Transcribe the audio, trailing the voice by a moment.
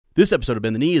This episode of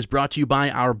Bend the Knee is brought to you by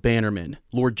our bannermen,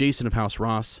 Lord Jason of House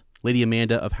Ross, Lady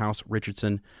Amanda of House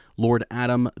Richardson, Lord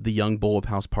Adam the Young Bull of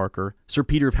House Parker, Sir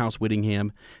Peter of House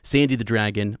Whittingham, Sandy the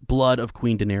Dragon, Blood of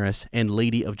Queen Daenerys, and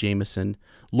Lady of Jameson,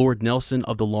 Lord Nelson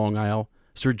of the Long Isle,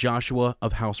 Sir Joshua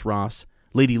of House Ross,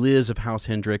 Lady Liz of House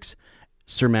Hendricks,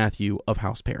 Sir Matthew of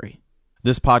House Perry.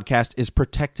 This podcast is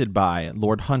protected by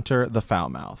Lord Hunter the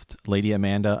Foul-Mouthed, Lady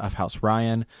Amanda of House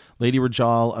Ryan, Lady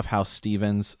Rajal of House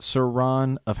Stevens, Sir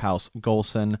Ron of House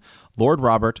Golson, Lord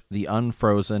Robert the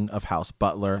Unfrozen of House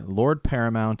Butler, Lord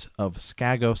Paramount of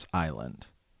Skagos Island.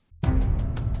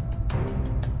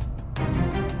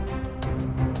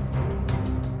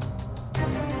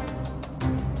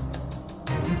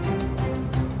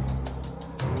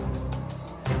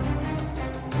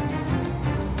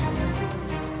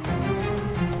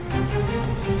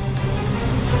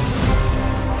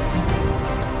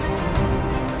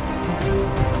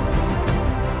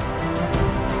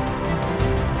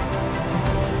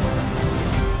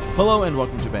 Hello and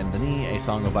welcome to Bend the Knee, a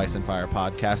Song of Ice and Fire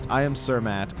podcast. I am Sir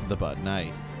Matt, the Bud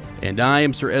Knight. And I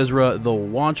am Sir Ezra, the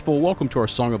Watchful. Welcome to our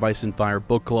Song of Ice and Fire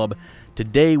book club.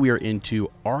 Today we are into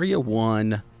Arya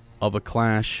 1 of A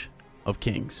Clash of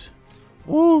Kings.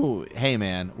 Woo! Hey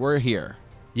man, we're here.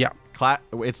 Yeah.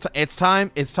 It's time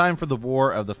for the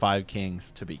War of the Five Kings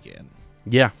to begin.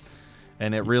 Yeah.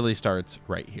 And it really starts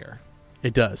right here.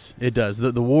 It does. It does.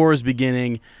 The war is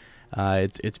beginning.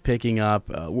 It's picking up.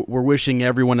 We're wishing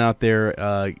everyone out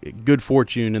there good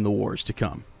fortune in the wars to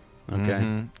come. Okay.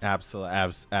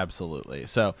 Mm-hmm. Absolutely.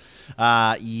 So,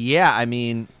 I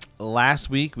mean, last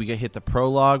week we hit the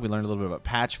prologue. We learned a little bit about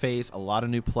Patchface, a lot of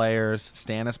new players,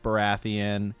 Stannis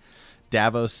Baratheon,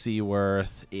 Davos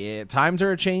Seaworth. Times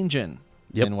are changing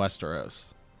in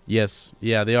Westeros. Yes.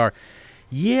 Yeah, they are.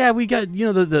 Yeah, we got,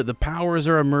 the powers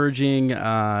are emerging.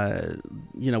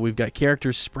 We've got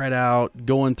characters spread out,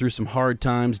 going through some hard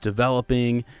times,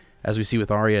 developing, as we see with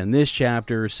Arya in this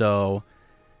chapter. So,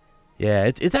 yeah,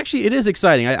 it is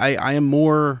exciting. I am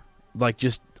more like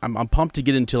I'm pumped to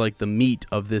get into like the meat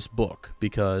of this book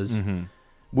because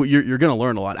you're going to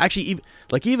learn a lot. Actually,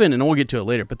 even, and we'll get to it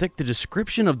later, but the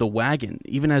description of the wagon,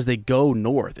 even as they go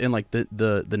north, and like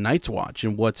the Night's Watch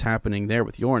and what's happening there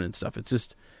with Yorn and stuff,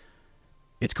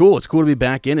 it's cool. It's cool to be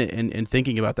back in it and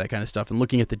thinking about that kind of stuff and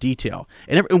looking at the detail.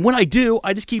 And when I do,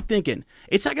 I just keep thinking,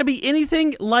 it's not going to be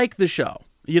anything like the show.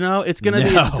 It's going to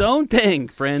be its own thing,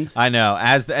 friends. I know.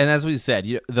 As we said,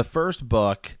 the first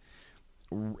book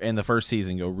and the first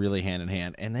season go really hand in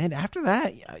hand. And then after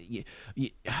that,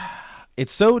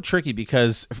 it's so tricky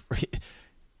because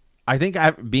I think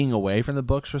being away from the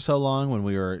books for so long when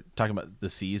we were talking about the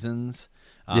seasons,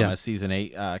 as season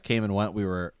 8 came and went, we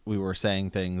were saying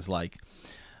things like,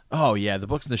 oh yeah, the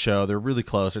books and the show, they're really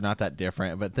close, they're not that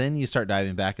different. But then you start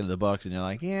diving back into the books and you're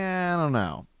like, yeah, I don't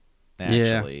know.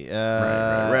 Actually,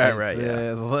 right.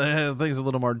 Things a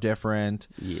little more different.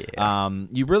 Yeah.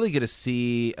 You really get to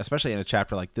see, especially in a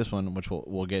chapter like this one, which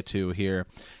we'll get to here,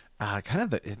 kind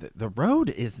of the road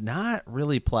is not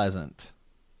really pleasant.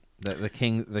 The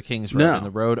King's Road and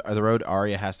the road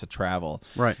Arya has to travel.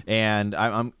 Right. And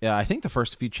I think the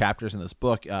first few chapters in this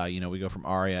book, we go from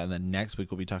Arya, and then next week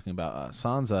we'll be talking about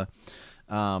Sansa.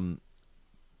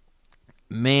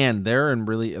 Man, they're in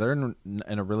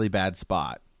a really bad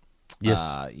spot.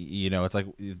 Yes. It's like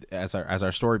as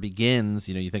our story begins,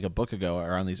 you think a book ago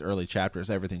around these early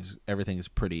chapters, everything's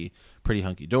pretty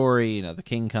hunky dory. The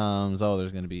king comes. Oh,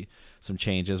 there's going to be some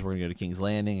changes. We're going to go to King's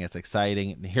Landing. It's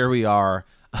exciting. And here we are,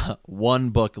 one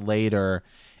book later,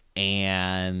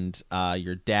 and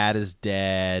your dad is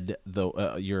dead.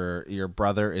 Your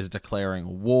brother is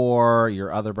declaring war.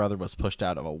 Your other brother was pushed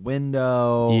out of a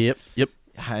window. Yep.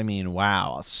 I mean,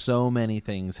 wow! So many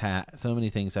things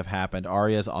have happened.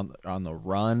 Arya's on the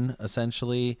run,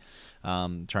 essentially,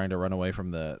 trying to run away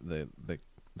from the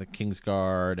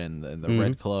Kingsguard and the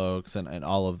Red Cloaks and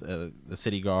all of the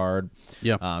City Guard.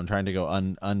 Yeah, trying to go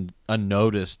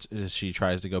unnoticed as she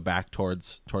tries to go back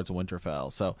towards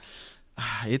Winterfell. So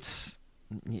it's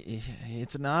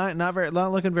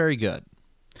not looking very good.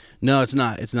 No, it's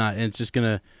not. And it's just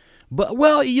gonna. But,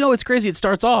 it's crazy. It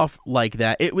starts off like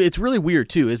that. It's really weird,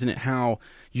 too, isn't it, how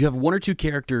you have one or two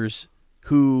characters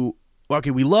who,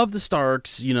 we love the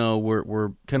Starks,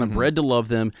 we're kind of bred to love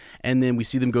them, and then we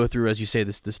see them go through, as you say,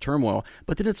 this turmoil.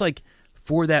 But then it's like,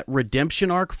 for that redemption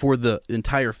arc for the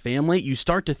entire family, you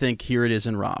start to think, here it is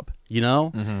in Robb,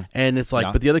 And it's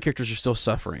like, but the other characters are still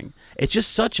suffering. It's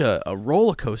just such a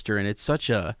roller coaster, and it's such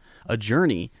a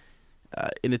journey.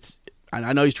 And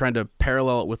I know he's trying to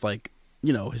parallel it with, like,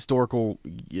 historical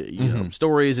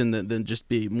stories and then just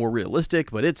be more realistic,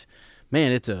 but it's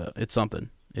something.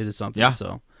 It is something. Yeah.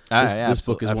 So This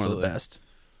book is one of the absolutely. best.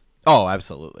 Oh,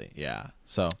 absolutely. Yeah.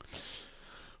 So,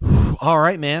 all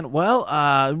right, man. Well,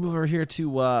 move over here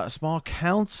to Small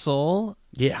Council.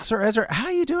 Yeah. Sir Ezra, how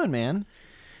you doing, man?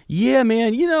 Yeah,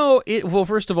 man. Well,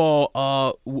 first of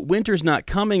all, winter's not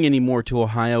coming anymore to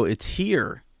Ohio. It's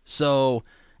here. So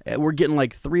we're getting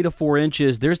like 3 to 4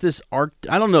 inches. There's this arc.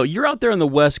 I don't know. You're out there on the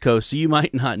West Coast, so you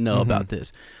might not know about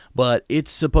this, but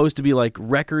it's supposed to be like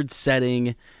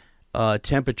record-setting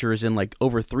temperatures in like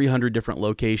over 300 different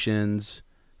locations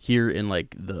here in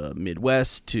like the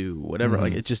Midwest to whatever.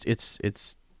 Like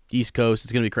it's East Coast.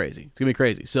 It's gonna be crazy. It's gonna be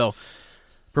crazy. So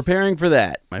preparing for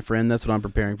that, my friend. That's what I'm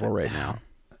preparing for right now.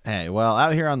 Hey, well,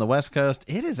 out here on the West Coast,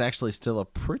 it is actually still a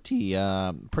pretty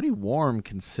warm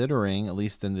considering, at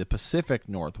least in the Pacific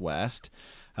Northwest.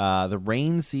 The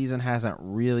rain season hasn't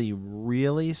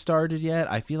really started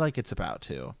yet. I feel like it's about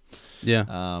to.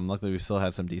 Yeah. Luckily, we still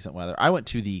had some decent weather. I went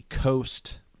to the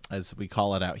coast, as we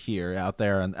call it out here, out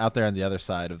there on the other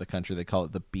side of the country. They call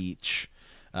it the beach.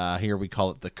 Here we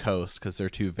call it the coast because they're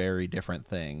two very different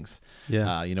things.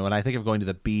 Yeah. When I think of going to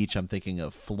the beach, I'm thinking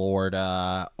of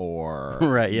Florida or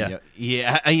Right.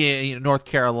 Yeah. North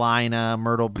Carolina,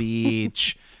 Myrtle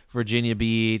Beach, Virginia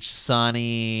Beach,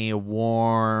 sunny,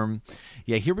 warm.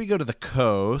 Yeah, here we go to the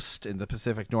coast in the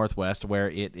Pacific Northwest where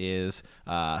it is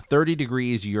 30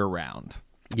 degrees year round.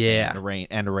 Yeah. And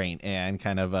rain and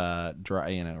kind of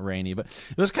dry, rainy. But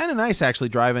it was kind of nice actually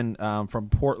driving from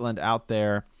Portland out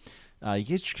there.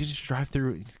 You just drive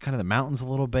through kind of the mountains a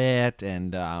little bit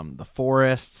and the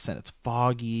forests, and it's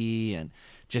foggy and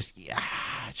just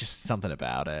something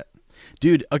about it.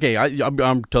 Dude, okay,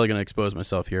 I'm totally gonna expose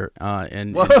myself here.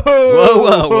 Whoa.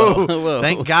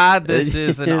 Thank God this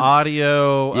is an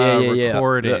audio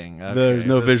recording. There's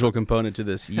no visual component to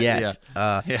this yet.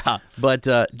 Yeah. But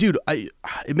dude,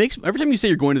 it makes every time you say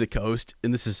you're going to the coast,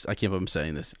 and this is I can't believe I'm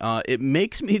saying this. It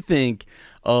makes me think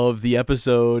of the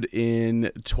episode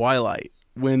in Twilight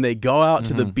when they go out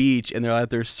to the beach and they're out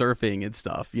there surfing and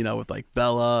stuff. With like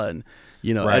Bella and.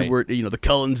 Right. Edward, the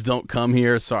Cullens don't come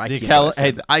here, so I can't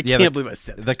believe I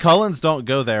said that. The Cullens don't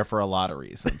go there for a lot of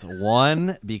reasons.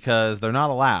 One, because they're not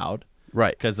allowed.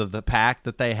 Right. Because of the pact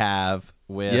that they have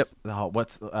with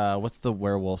what's the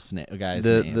werewolf's guy's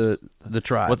names? The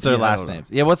tribe. What's their last names?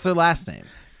 Yeah, what's their last name?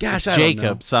 Gosh, it's I don't know.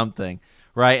 Jacob something.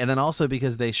 Right, and then also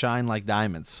because they shine like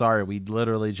diamonds. Sorry, we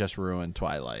literally just ruined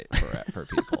Twilight for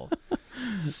people.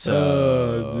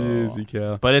 So,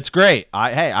 but it's great.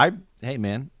 Hey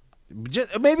man.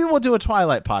 Maybe we'll do a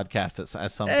Twilight podcast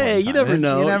at some point. Hey, you never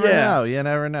know. You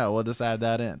never know. We'll just add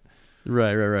that in.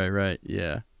 Right.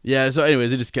 Yeah. So,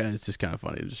 anyways, it's just kind of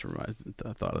funny.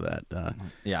 I thought of that.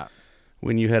 Yeah.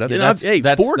 When you head up, that's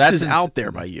Forks is out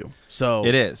there by you, so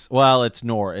it is. Well, it's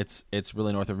north. It's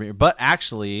really north of here. But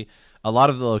actually, a lot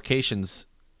of the locations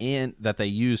that they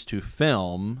use to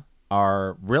film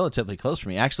are relatively close for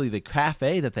me. Actually, the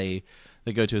cafe that they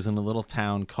go to is in a little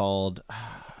town called.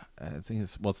 I think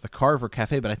it's the Carver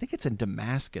Cafe, but I think it's in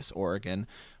Damascus, Oregon,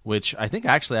 which I think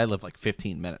actually I live like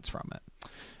 15 minutes from it.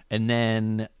 And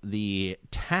then the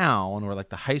town where like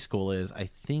the high school is, I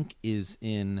think is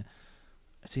in,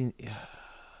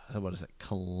 what is it,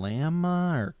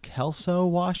 Kalama or Kelso,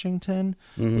 Washington,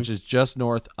 which is just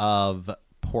north of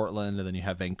Portland, and then you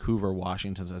have Vancouver,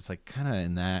 Washington. So it's like kind of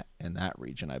in that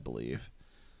region, I believe.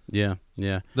 Yeah.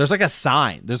 There's like a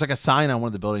sign. There's like a sign on one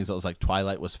of the buildings that was like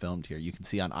Twilight was filmed here. You can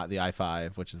see on the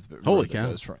I-5, which is the road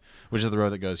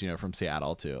that goes from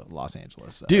Seattle to Los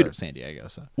Angeles, or San Diego.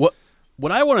 So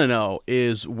what I want to know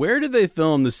is where did they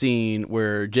film the scene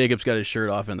where Jacob's got his shirt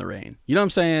off in the rain? You know what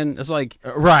I'm saying? It's like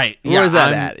right. Where is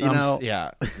that at?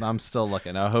 Yeah, I'm still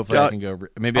looking. Hopefully I can go.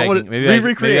 Maybe I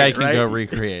can go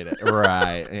recreate it.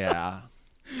 Right. Yeah.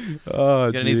 Oh,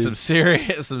 you're gonna need some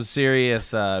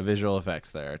serious visual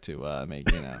effects there to make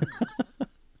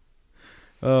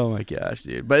Oh my gosh,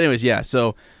 dude! But anyways, yeah.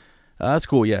 So that's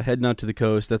cool. Yeah, heading out to the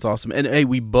coast. That's awesome. And hey,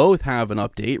 we both have an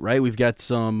update, right? We've got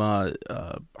some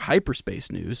hyperspace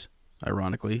news.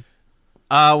 Ironically.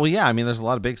 Well, yeah. I mean, there's a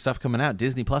lot of big stuff coming out.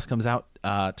 Disney Plus comes out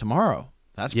tomorrow.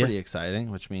 That's pretty exciting,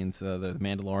 which means the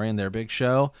Mandalorian, their big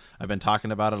show. I've been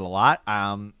talking about it a lot.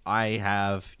 I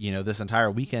have, this entire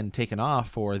weekend taken off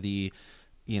for the,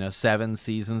 7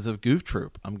 seasons of Goof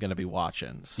Troop I'm going to be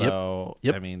watching. So,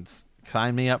 Yep. I mean,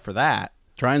 sign me up for that.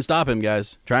 Try and stop him,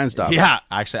 guys. Try and stop him. Yeah.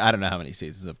 Actually, I don't know how many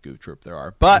seasons of Goof Troop there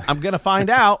are, but I'm going to find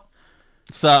out.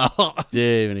 So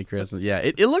Jiminy Christmas. Yeah,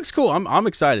 it looks cool. I'm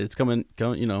excited. It's coming,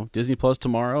 Disney Plus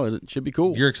tomorrow, and it should be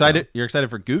cool. You're excited? You're excited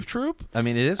for Goof Troop? I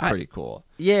mean, it is pretty cool.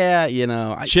 Yeah,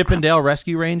 Chip and Dale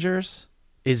Rescue Rangers.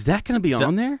 Is that going to be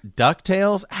on there?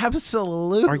 DuckTales?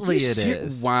 Absolutely, it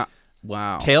is. Wow.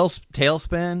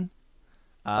 Tailspin.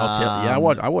 Yeah, I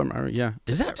wouldn't. Yeah,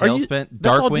 is that Tailspin?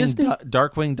 that's all Disney?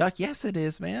 Darkwing Duck. Yes, it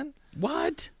is, man.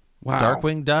 What? Wow.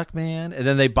 Darkwing Duck, man. And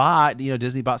then they bought,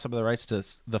 Disney bought some of the rights to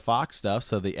the Fox stuff.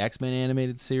 So the X-Men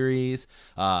animated series,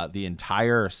 the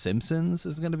entire Simpsons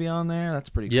is going to be on there. That's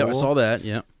pretty cool. Yeah, I saw that.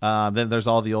 Yeah. Then there's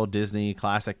all the old Disney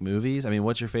classic movies. I mean,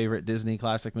 what's your favorite Disney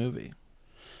classic movie?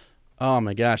 Oh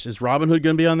my gosh, is Robin Hood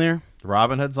going to be on there?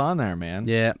 Robin Hood's on there, man.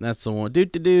 Yeah, that's the one. Do.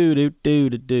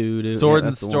 Sword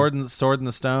in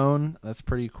the Stone. That's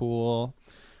pretty cool.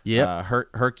 Yeah.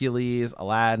 Hercules,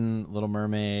 Aladdin, Little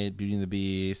Mermaid, Beauty and the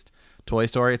Beast, Toy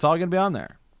Story. It's all going to be on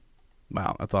there.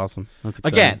 Wow, that's awesome. That's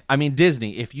exciting. Again, I mean,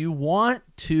 Disney, if you want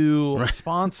to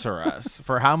sponsor us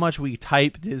for how much we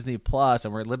type Disney Plus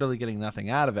and we're literally getting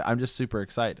nothing out of it, I'm just super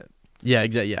excited. Yeah,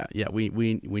 exactly. Yeah. We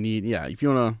need. Yeah, if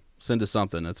you want to send us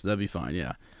something, that'd be fine.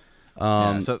 Yeah.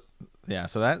 So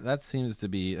that seems to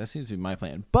be my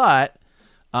plan. But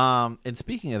and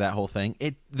speaking of that whole thing,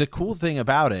 the cool thing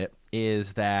about it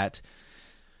is that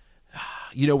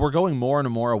we're going more and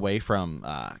more away from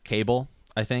cable.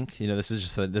 I think this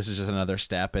is just another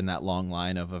step in that long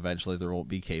line of eventually there won't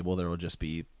be cable, there will just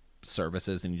be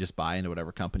services, and you just buy into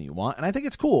whatever company you want. And I think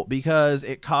it's cool because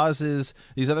it causes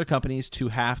these other companies to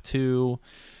have to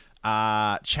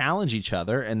challenge each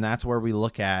other, and that's where we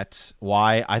look at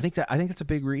why I think that's a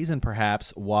big reason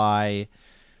perhaps why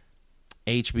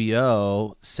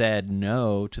HBO said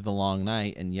no to The Long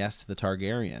Night and yes to the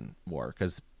Targaryen War,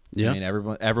 because I mean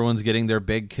everyone's getting their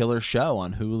big killer show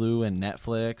on Hulu and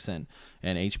Netflix and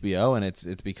HBO, and it's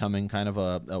becoming kind of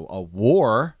a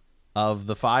war of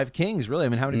the five kings, really. I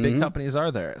mean, how many big companies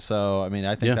are there? So I mean,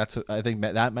 I think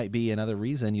that might be another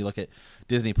reason. You look at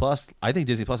Disney Plus. I think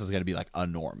Disney Plus is going to be like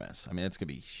enormous. I mean, it's going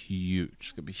to be huge.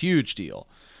 It's going to be a huge deal.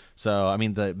 So, I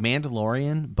mean, the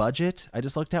Mandalorian budget I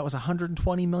just looked at was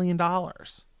 $120 million.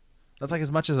 That's like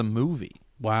as much as a movie.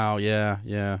 Wow. Yeah.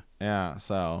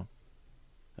 So.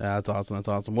 Yeah, that's awesome. That's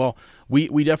awesome. Well,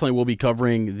 we definitely will be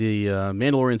covering the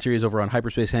Mandalorian series over on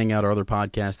Hyperspace Hangout, our other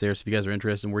podcast there. So if you guys are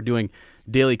interested, and we're doing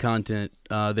daily content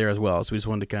there as well. So we just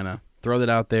wanted to kind of throw that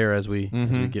out there as we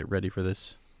get ready for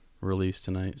this release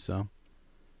tonight. So,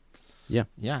 yeah.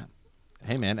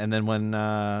 Hey, man. And then when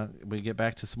we get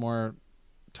back to some more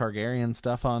Targaryen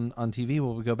stuff on TV,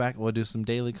 we'll go back. We'll do some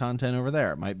daily content over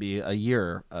there. It might be a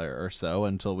year or so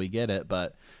until we get it,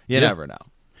 but you never know.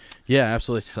 Yeah,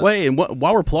 absolutely. So, wait, and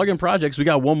while we're plugging projects, we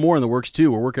got one more in the works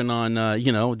too. We're working on,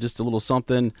 just a little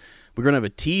something. We're going to have a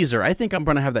teaser. I think I'm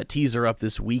going to have that teaser up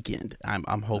this weekend.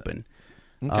 I'm hoping.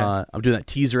 Okay. I'm doing that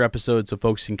teaser episode so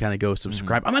folks can kind of go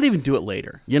subscribe. I might even do it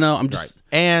later. I'm just. Right.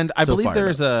 And I believe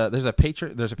there's a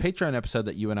Patreon episode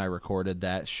that you and I recorded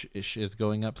that is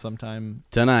going up sometime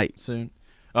tonight soon.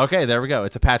 Okay, there we go.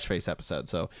 It's a Patchface episode.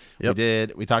 So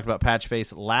we talked about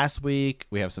Patchface last week.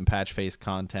 We have some Patchface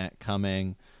content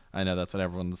coming. I know that's what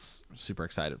everyone's super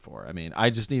excited for. I mean, I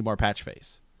just need more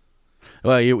Patchface.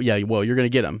 Well, you're going to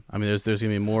get them. I mean, there's going to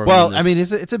be more. Well, I mean,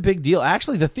 it's a big deal.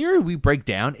 Actually, the theory we break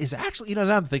down is actually, now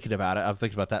I'm thinking about it. I was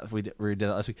thinking about that. We did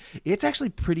that last week. It's actually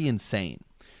pretty insane.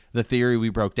 The theory we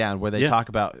broke down, where they talk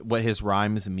about what his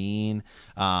rhymes mean,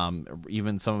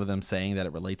 even some of them saying that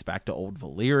it relates back to old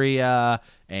Valyria,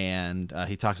 and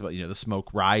he talks about the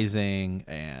smoke rising,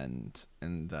 and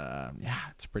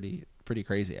it's pretty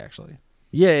crazy actually.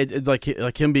 Yeah, it's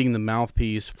like him being the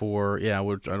mouthpiece for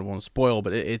which I don't want to spoil,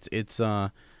 but it's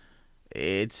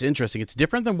interesting. It's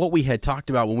different than what we had talked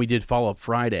about when we did Follow Up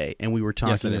Friday, and we were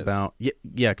talking about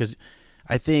because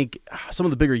I think some of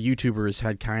the bigger YouTubers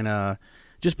had kind of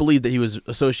just believed that he was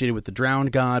associated with the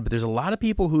drowned god, but there's a lot of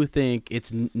people who think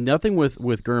it's nothing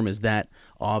with Gurm is that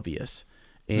obvious,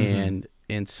 and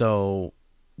so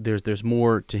there's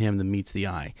more to him than meets the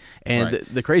eye. And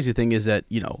the crazy thing is that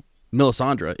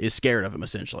Melisandre is scared of him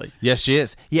essentially. Yes, she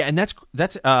is. Yeah, and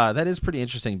that is pretty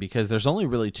interesting because there's only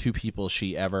really two people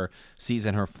she ever sees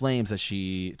in her flames that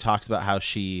she talks about how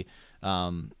she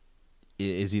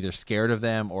is either scared of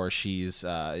them or she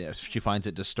finds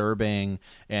it disturbing,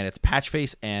 and it's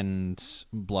Patchface and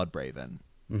Bloodbraven.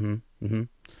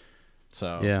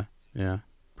 So yeah,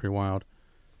 pretty wild.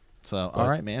 So all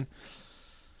right, man.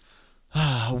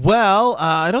 Well,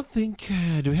 I don't think.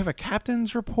 Do we have a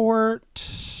captain's report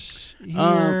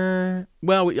here?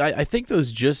 Well, I think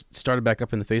those just started back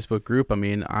up in the Facebook group. I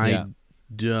mean, I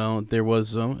don't. There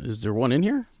was. Is there one in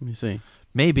here? Let me see.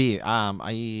 Maybe.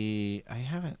 I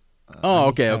haven't.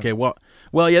 Okay. Well,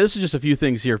 yeah. This is just a few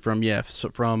things here from this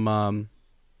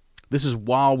is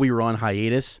while we were on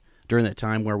hiatus during that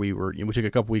time where we took a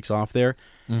couple weeks off there,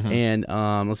 and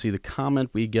let's see the comment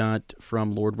we got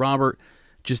from Lord Robert.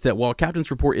 just that while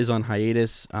Captain's Report is on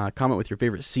hiatus, comment with your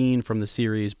favorite scene from the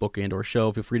series, book, and or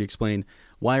show. Feel free to explain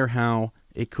why or how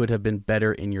it could have been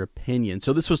better in your opinion.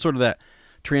 So this was sort of that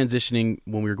transitioning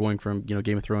when we were going from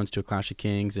Game of Thrones to A Clash of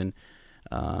Kings, and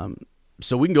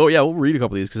so we can go. Yeah, we'll read a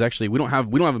couple of these because actually we don't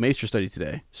have a Maester study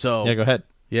today. So yeah, go ahead.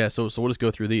 Yeah, so we'll just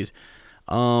go through these.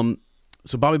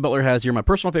 So Bobby Butler has here my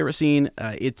personal favorite scene.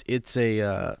 It's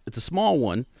a small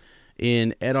one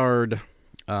in Eddard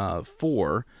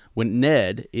 4 when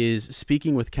Ned is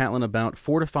speaking with Catelyn about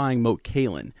fortifying Moat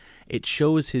Cailin. It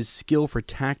shows his skill for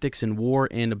tactics in war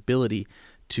and ability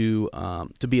to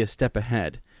be a step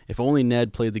ahead. If only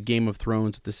Ned played the Game of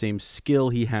Thrones with the same skill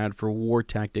he had for war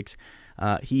tactics,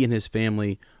 he and his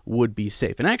family would be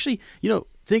safe. And actually,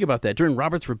 think about that. During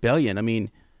Robert's Rebellion, I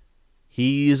mean,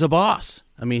 he's a boss.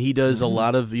 I mean, he does a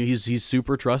lot of. He's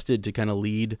super trusted to kind of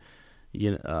lead,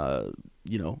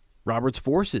 Robert's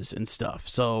forces and stuff.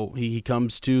 So he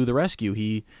comes to the rescue.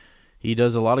 He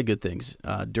does a lot of good things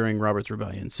during Robert's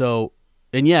Rebellion. So,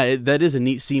 and yeah, that is a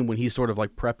neat scene when he's sort of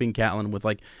like prepping Catelyn with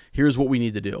like, here's what we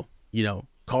need to do.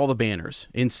 Call the banners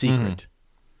in secret.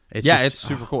 It's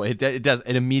super cool. It does.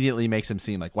 It immediately makes him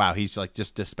seem like, wow, he's like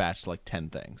just dispatched like 10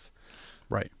 things.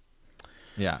 Right.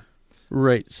 Yeah.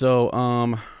 Right.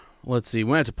 So, let's see.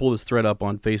 We have to pull this thread up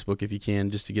on Facebook if you can,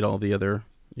 just to get all the other,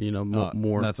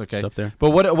 more that's okay. stuff there.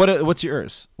 But what's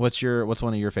yours? What's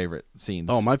one of your favorite scenes?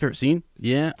 Oh, my favorite scene?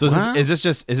 Yeah. So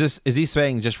is he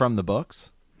saying just from the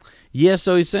books? Yeah.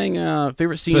 So he's saying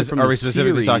favorite scene from the series. Are we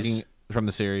specifically talking from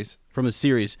the series? From the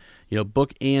series,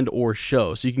 book and or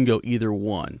show. So you can go either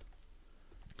one.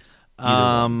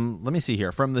 Let me see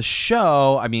here. From the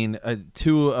show, I mean,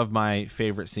 two of my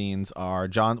favorite scenes are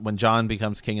when Jon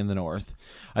becomes king in the North.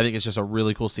 I think it's just a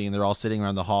really cool scene. They're all sitting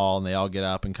around the hall, and they all get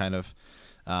up and kind of,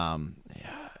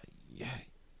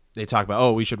 they talk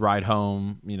about, we should ride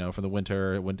home, for the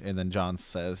winter. And then Jon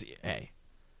says, "Hey,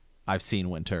 I've seen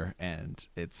winter, and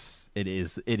it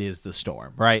is the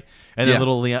storm," right? And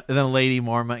then Lady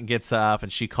Mormont gets up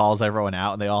and she calls everyone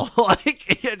out, and they all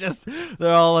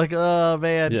they're all like, "Oh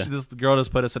man, this girl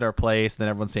just put us in our place." And then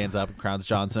everyone stands up and crowns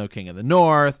Jon Snow king of the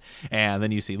North, and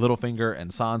then you see Littlefinger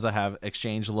and Sansa have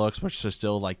exchanged looks, which is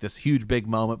still like this huge big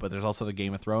moment. But there's also the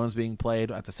Game of Thrones being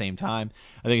played at the same time.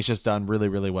 I think it's just done really,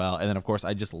 really well. And then of course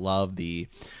I just love the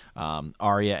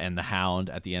Arya and the Hound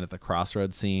at the end of the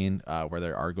crossroads scene where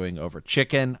they're arguing over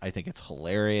chicken. I think it's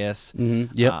hilarious.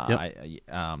 Mm-hmm. Yep.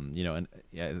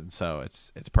 And so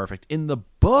it's perfect. In the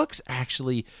books,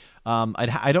 actually,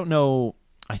 I don't know.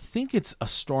 I think it's A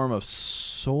Storm of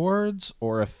Swords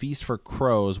or A Feast for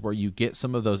Crows, where you get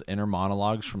some of those inner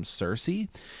monologues from Cersei,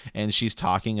 and she's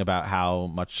talking about how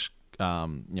much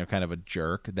kind of a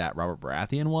jerk that Robert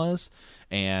Baratheon was,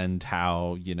 and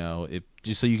how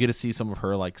so you get to see some of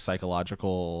her like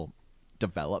psychological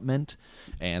development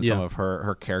and some of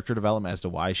her character development as to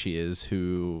why she is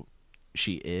who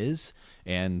she is,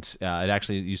 and it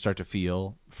actually, you start to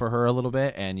feel for her a little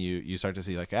bit, and you start to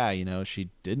see like, she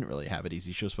didn't really have it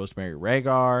easy. She was supposed to marry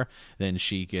Rhaegar, then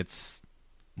she gets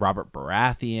Robert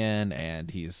Baratheon, and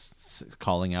he's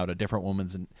calling out a different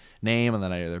woman's name on the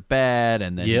night of their bed,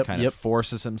 and then he kind of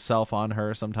forces himself on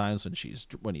her sometimes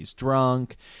when he's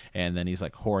drunk, and then he's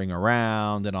like whoring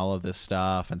around and all of this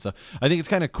stuff. And so I think it's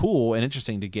kind of cool and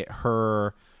interesting to get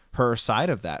her side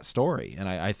of that story, and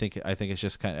I think it's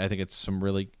just I think it's some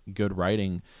really good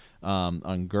writing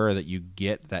on Gur that you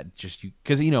get that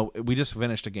because we just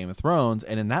finished a Game of Thrones,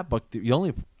 and in that book the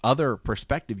only other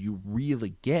perspective you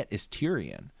really get is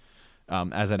Tyrion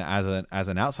as an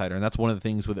outsider, and that's one of the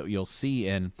things that you'll see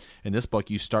in this book.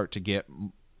 You start to get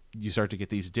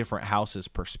these different houses'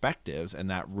 perspectives, and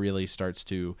that really starts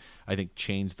to, I think,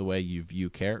 change the way you view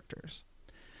characters.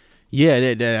 Yeah,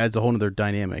 it adds a whole other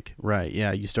dynamic, right?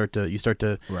 Yeah, you start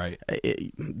to right.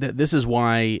 This is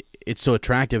why it's so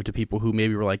attractive to people who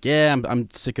maybe were like, yeah,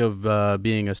 I'm sick of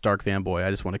being a Stark fanboy. I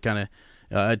just want to kind of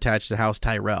attach to House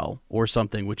Tyrell or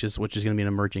something, which is going to be an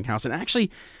emerging house. And actually,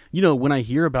 when I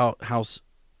hear about like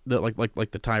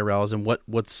the Tyrells and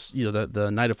what's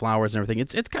the Night of Flowers and everything,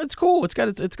 it's cool. It's got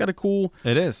a cool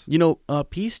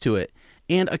piece to it.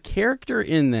 And a character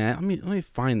in that, let me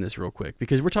find this real quick,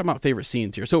 because we're talking about favorite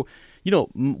scenes here. So,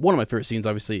 one of my favorite scenes,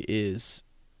 obviously, is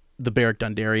the Beric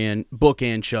Dondarrion book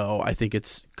and show. I think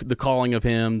it's the calling of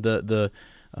him, the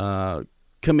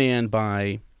command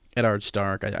by Eddard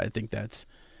Stark. I think that's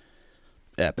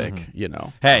epic,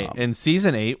 Hey, in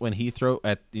season 8, when he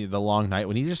at the Long Night,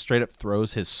 when he just straight up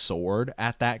throws his sword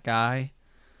at that guy,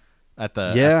 at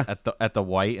the Yeah. at the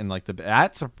white, and like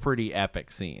that's a pretty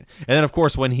epic scene. And then of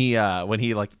course when he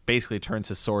like basically turns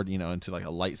his sword, into like a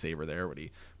lightsaber there, when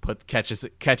he catches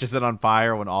it on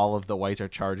fire when all of the whites are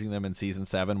charging them in season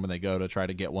 7 when they go to try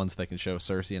to get one so they can show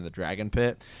Cersei in the dragon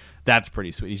pit. That's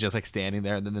pretty sweet. He's just like standing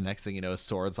there, and then the next thing you know, his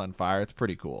sword's on fire. It's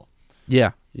pretty cool.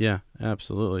 Yeah,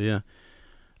 absolutely, yeah.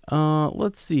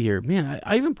 Let's see here, man.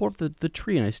 I even pulled up the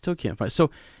tree, and I still can't find. So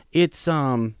it's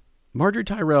Marjorie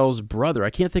Tyrell's brother.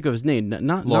 I can't think of his name.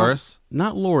 Not Loras.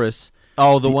 Not Loras.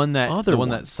 Oh, the one that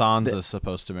Sansa's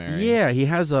supposed to marry. Yeah, he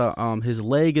has his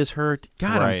leg is hurt.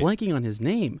 God, right. I'm blanking on his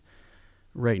name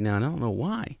right now, and I don't know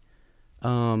why.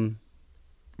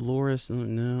 Loras,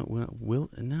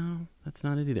 no, that's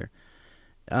not it either.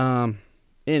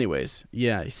 Anyways,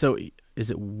 yeah. So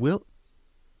is it Willis?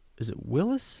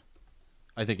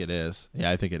 I think it is. Yeah,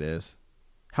 I think it is.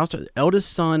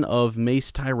 Eldest son of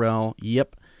Mace Tyrell.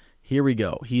 Yep. Here we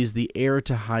go. He is the heir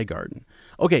to Highgarden.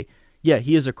 Okay. Yeah,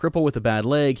 he is a cripple with a bad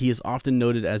leg. He is often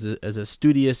noted as a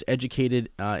studious, educated,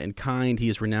 and kind. He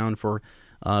is renowned for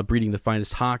breeding the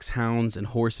finest hawks, hounds, and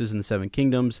horses in the Seven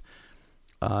Kingdoms.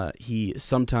 He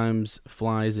sometimes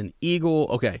flies an eagle.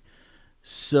 Okay.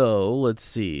 So, let's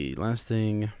see. Last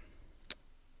thing.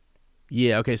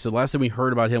 Yeah, okay, so the last time we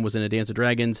heard about him was in A Dance of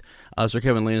Dragons. Sir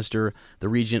Kevin Lannister, the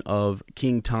regent of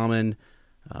King Tommen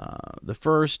the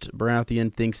First,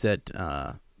 Baratheon, thinks that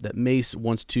Mace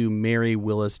wants to marry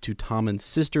Willis to Tommen's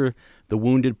sister, the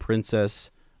wounded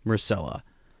princess Myrcella.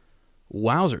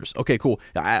 Wowzers. Okay, cool.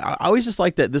 I always just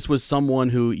like that this was someone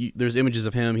who, there's images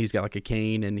of him, he's got like a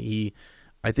cane, and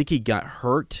I think he got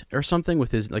hurt or something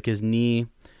with his knee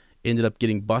ended up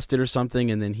getting busted or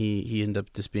something, and then he ended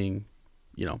up just being,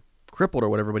 crippled or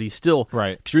whatever, but he's still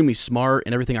extremely smart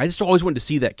and everything. I just always wanted to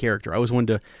see that character. I always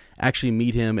wanted to actually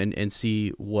meet him and see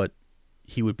what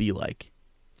he would be like.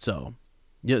 So,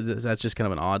 yeah, that's just kind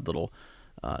of an odd little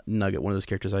nugget, one of those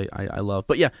characters I love.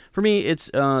 But yeah, for me, it's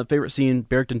favorite scene,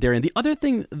 Beric Dondarrion. The other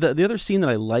thing, the other scene that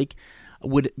I like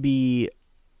would be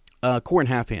Qhorin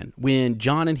Halfhand, when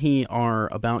Jon and he are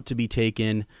about to be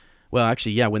taken. Well,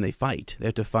 actually, yeah, when they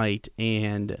have to fight,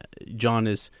 and Jon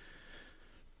is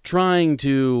trying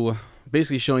to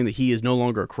basically showing that he is no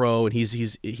longer a crow, and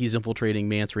he's infiltrating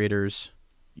Mance Rayder's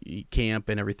camp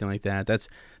and everything like that. That's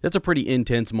a pretty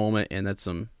intense moment, and that's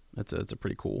a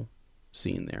pretty cool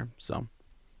scene there. So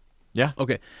yeah,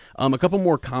 okay. A couple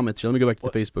more comments here. Let me go back to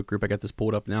the Facebook group. I got this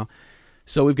pulled up now.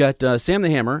 So we've got Sam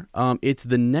the Hammer. It's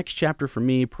the next chapter for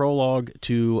me. Prologue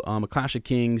to A Clash of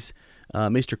Kings.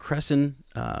 Maester Cressen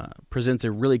presents a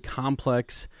really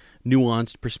complex,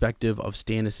 nuanced perspective of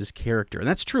Stannis' character, and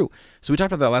that's true. So we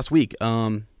talked about that last week.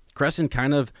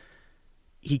 Cressen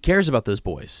he cares about those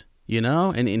boys,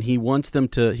 and he wants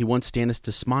Stannis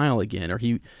to smile again, or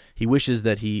he wishes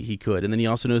that he could. And then he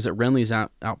also knows that Renly's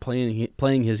out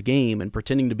playing his game and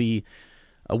pretending to be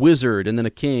a wizard and then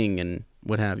a king and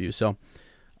what have you. So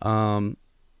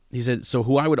he said, so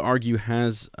who I would argue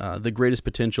has the greatest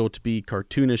potential to be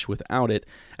cartoonish without it.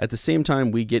 At the same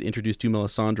time, we get introduced to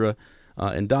Melisandre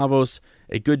and Davos,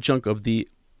 a good chunk of the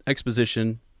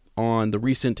exposition on the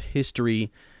recent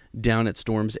history down at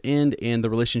Storm's End and the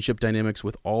relationship dynamics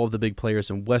with all of the big players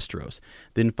in Westeros.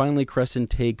 Then finally, Cressen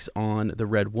takes on the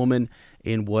Red Woman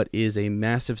in what is a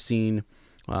massive scene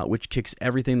which kicks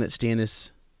everything that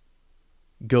Stannis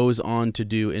goes on to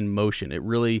do in motion.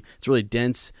 It's really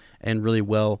dense and really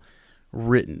well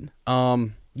written.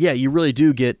 Yeah, you really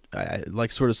do get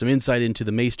like sort of some insight into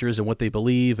the Maesters and what they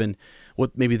believe and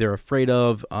what maybe they're afraid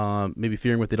of, maybe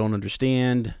fearing what they don't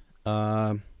understand,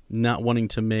 not wanting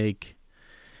to make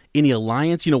any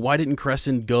alliance. Why didn't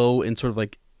Cressen go and sort of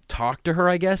like talk to her,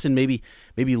 I guess, and maybe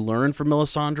learn from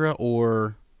Melisandre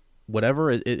or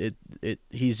whatever.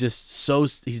 He's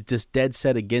just dead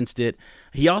set against it.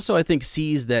 He also, I think,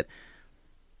 sees that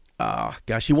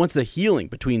he wants the healing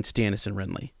between Stannis and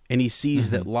Renly, and he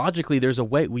sees that logically there's a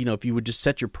way. If you would just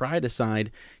set your pride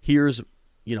aside, here's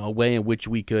a way in which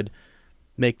we could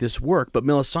make this work. But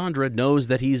Melisandre knows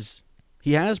that he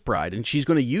has pride, and she's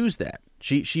going to use that.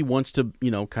 She wants to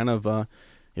kind of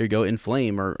here you go,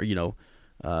 inflame or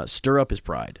stir up his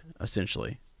pride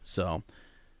essentially. So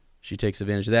she takes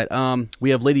advantage of that.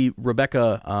 We have Lady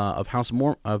Rebecca of House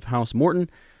Morton.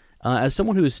 As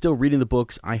someone who is still reading the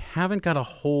books, I haven't got a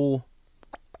whole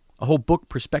book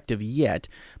perspective yet,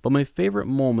 but my favorite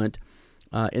moment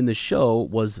in the show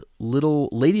was little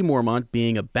Lady Mormont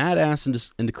being a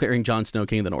badass and declaring Jon Snow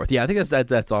King of the North. Yeah, I think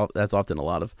that's often a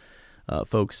lot of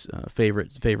folks'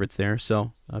 favorites there.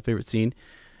 So favorite scene,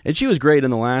 and she was great in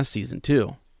the last season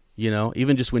too.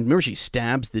 Even just remember she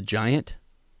stabs the giant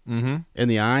in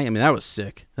the eye. I mean, that was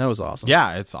sick. That was awesome.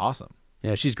 Yeah, it's awesome.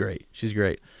 Yeah, she's great. She's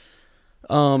great.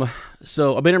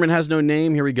 So A Bannerman Has No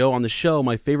Name. Here we go. On the show,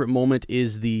 my favorite moment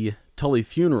is the Tully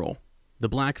funeral. The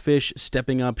Blackfish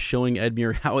stepping up, showing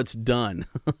Edmure how it's done.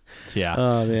 Yeah,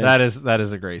 man. that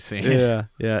is a great scene. Yeah,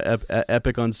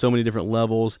 epic on so many different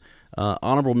levels.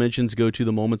 Honorable mentions go to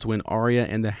the moments when Arya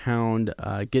and the Hound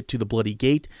get to the Bloody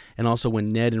Gate, and also when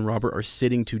Ned and Robert are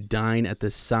sitting to dine at the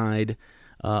side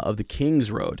of the King's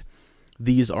Road.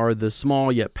 These are the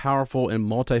small yet powerful and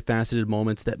multifaceted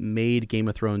moments that made Game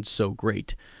of Thrones so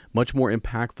great, much more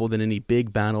impactful than any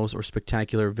big battles or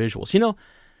spectacular visuals.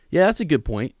 Yeah, that's a good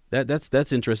point.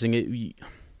 That's interesting.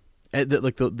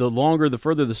 The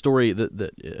further the story,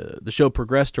 the show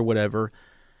progressed or whatever,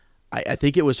 I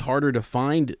think it was harder to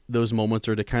find those moments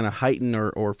or to kind of heighten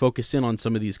or focus in on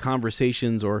some of these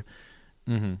conversations or,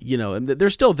 they're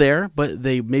still there, but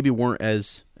they maybe weren't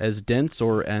as dense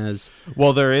or as.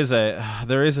 Well, there is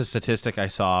a statistic I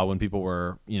saw when people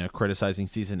were criticizing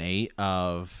season 8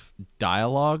 of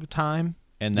dialogue time.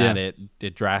 And that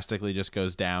it drastically just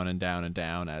goes down and down and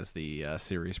down as the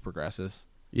series progresses.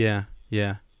 Yeah.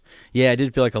 I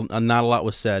did feel like not a lot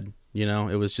was said. It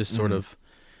was just sort of,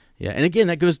 And again,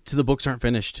 that goes to the books aren't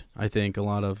finished. I think a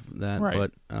lot of that. Right.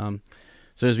 But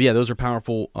those are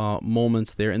powerful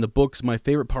moments there. In the books, my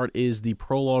favorite part is the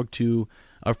prologue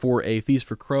for A Feast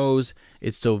for Crows.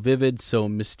 It's so vivid, so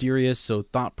mysterious, so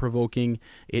thought-provoking.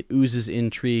 It oozes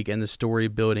intrigue and the story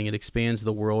building. It expands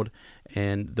the world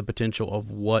and the potential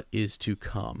of what is to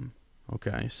come.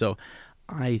 Okay, so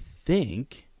I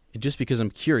think, just because I'm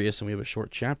curious, and we have a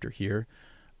short chapter here,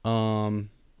 let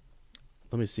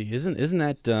me see. Isn't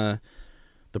that the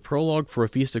prologue for A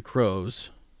Feast of Crows?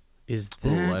 Is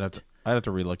that... Ooh, I'd have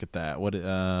to relook at that. What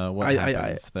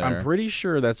happens there? I'm pretty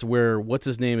sure that's where what's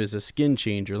his name is a skin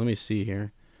changer. Let me see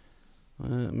here.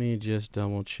 Let me just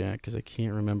double check because I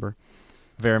can't remember.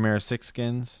 Varamir Six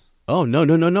Skins. Oh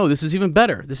no! This is even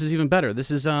better. This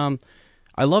is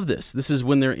I love this. This is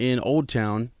when they're in Old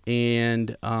Town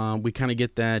and we kind of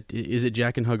get that. Is it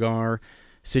Jack and Hagar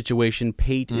situation?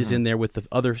 Pate is in there with the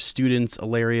other students,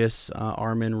 Alarius,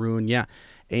 Armin, Rune,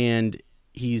 and.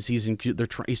 He's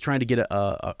trying to get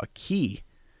a key.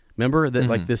 Remember that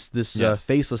like this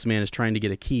faceless man is trying to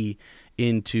get a key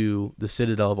into the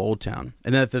Citadel of Old Town.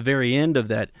 And then at the very end of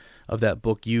that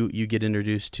book, you get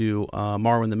introduced to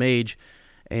Marwyn the Mage,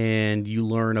 and you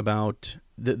learn about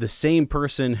the same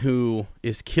person who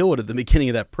is killed at the beginning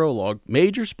of that prologue.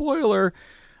 Major spoiler,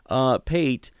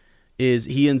 Pate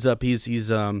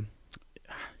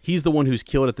he's the one who's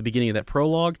killed at the beginning of that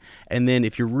prologue, and then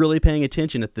if you're really paying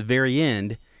attention at the very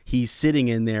end, he's sitting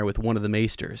in there with one of the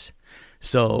maesters.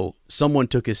 So someone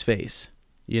took his face,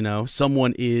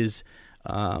 someone is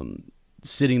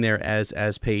sitting there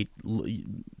as Pate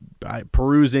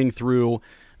perusing through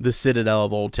the Citadel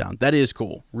of Old Town. That is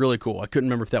cool, really cool. I couldn't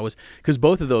remember if that was because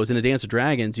both of those in A Dance of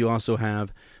Dragons, you also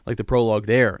have like the prologue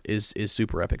there is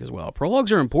super epic as well.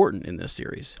 Prologues are important in this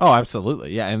series. Oh,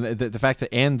 absolutely, yeah. And the fact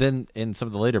that and then in some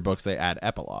of the later books they add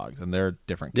epilogues and they're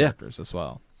different characters as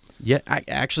well. Yeah,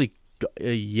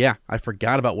 I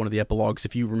forgot about one of the epilogues.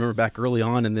 If you remember back early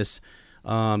on in this, in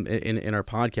our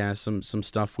podcast, some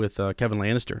stuff with Kevin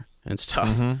Lannister and stuff.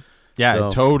 Mm-hmm. Yeah,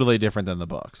 so, totally different than the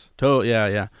books.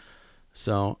 Yeah.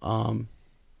 So,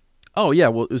 well,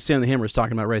 it was Sam the Hammer is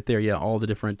talking about right there. Yeah, all the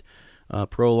different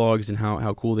prologues and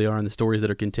how cool they are and the stories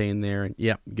that are contained there. And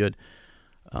yeah, good.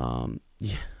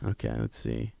 Okay, let's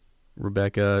see.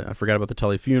 Rebecca, I forgot about the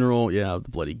Tully funeral. Yeah, the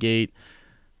Bloody Gate.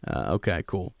 Okay,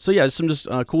 cool. So yeah, some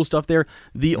cool stuff there.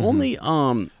 The only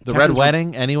the Red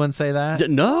Wedding. Anyone say that?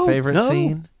 No. Favorite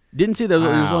scene? Didn't see that. Wow.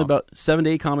 There was only about 7 to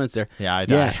 8 comments there. Yeah, I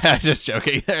died. Yeah. Just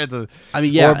joking. Or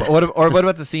what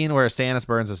about the scene where Stannis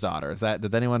burns his daughter?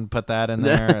 Did anyone put that in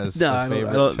there as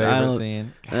favorite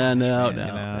scene?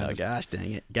 No. Gosh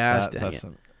dang it.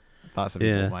 Thought some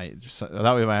people might. I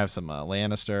thought we might have some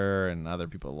Lannister and other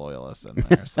people loyalists in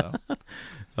there. So,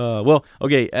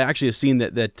 actually, a scene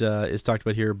that is talked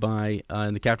about here by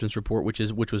in the Captain's Report, which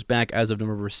was back as of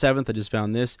November 7th. I just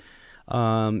found this.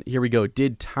 Here we go.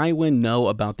 Did Tywin know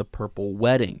about the Purple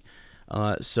Wedding?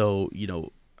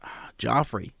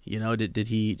 Joffrey, did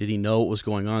he know what was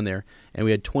going on there? And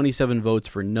we had 27 votes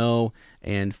for no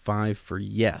and 5 for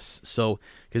yes. So,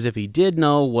 because if he did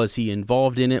know, was he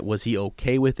involved in it? Was he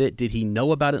okay with it? Did he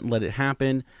know about it and let it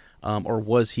happen? Or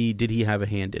did he have a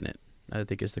hand in it? I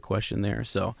think is the question there.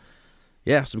 So,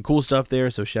 yeah, some cool stuff there.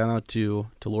 So shout out to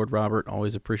Lord Robert.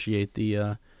 Always appreciate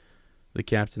the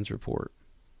Captain's Report.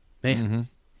 Man.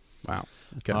 Mm-hmm. Wow.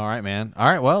 Okay. All right, man. All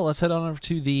right, well, let's head on over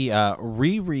to the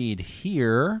reread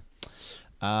here.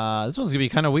 This one's going to be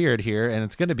kind of weird here, and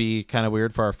it's going to be kind of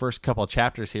weird for our first couple of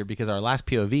chapters here because our last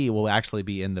POV will actually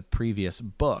be in the previous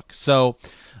book. So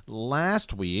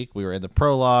last week, we were in the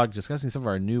prologue discussing some of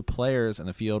our new players in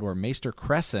the field where Maester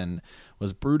Cresson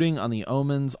was brooding on the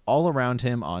omens all around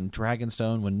him on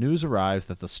Dragonstone when news arrives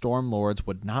that the Storm Lords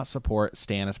would not support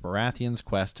Stannis Baratheon's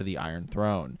quest to the Iron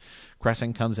Throne.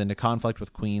 Cresson comes into conflict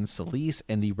with Queen Selyse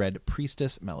and the Red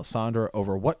Priestess Melisandre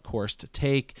over what course to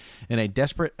take. In a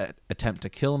desperate attempt to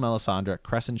kill Melisandre,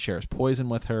 Cresson shares poison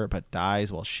with her but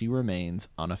dies while she remains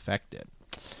unaffected.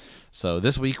 So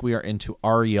this week we are into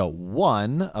Arya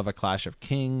 1 of A Clash of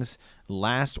Kings.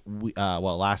 Last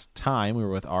time we were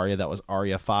with Arya, that was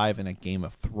Arya 5 in A Game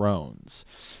of Thrones.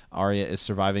 Arya is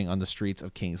surviving on the streets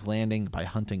of King's Landing by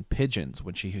hunting pigeons.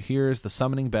 When she hears the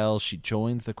summoning bells, she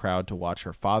joins the crowd to watch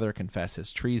her father confess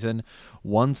his treason.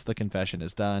 Once the confession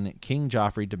is done, King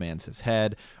Joffrey demands his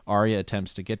head. Arya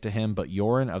attempts to get to him, but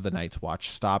Yoren of the Night's Watch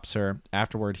stops her.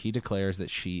 Afterward, he declares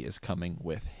that she is coming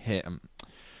with him.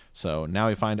 So now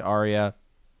we find Arya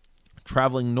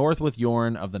traveling north with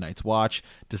Yoren of the Night's Watch,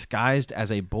 disguised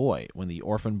as a boy. When the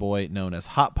orphan boy known as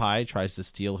Hot Pie tries to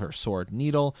steal her sword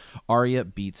needle, Arya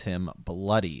beats him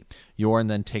bloody. Yoren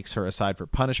then takes her aside for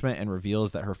punishment and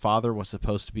reveals that her father was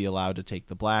supposed to be allowed to take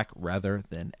the black rather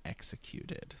than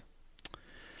executed.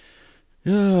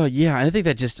 Yeah, I think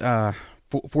that just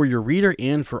for your reader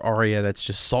and for Arya, that's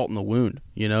just salt in the wound.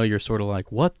 You know, you're sort of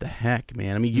like, what the heck,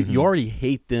 man? I mean, you already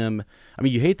hate them. I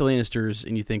mean, you hate the Lannisters,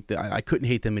 and you think that I couldn't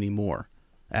hate them anymore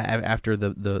after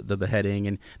the beheading.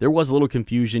 And there was a little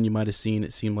confusion. You might have seen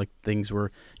it seemed like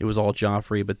it was all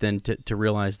Joffrey, but then to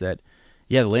realize that,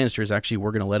 yeah, the Lannisters actually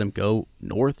were going to let him go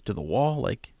north to the Wall,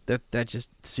 like that just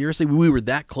seriously, we were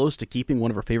that close to keeping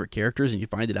one of our favorite characters, and you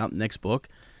find it out in the next book,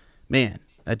 man.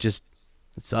 It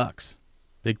sucks,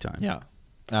 big time. Yeah.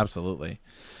 Absolutely.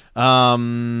 All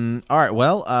right.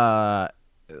 Well,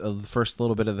 the first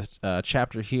little bit of the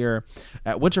chapter here.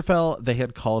 At Winterfell, they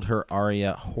had called her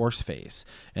Arya Horseface,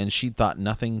 and she thought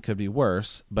nothing could be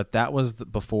worse. But that was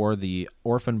before the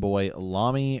orphan boy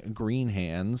Lommy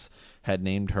Greenhands had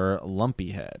named her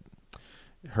Lumpyhead.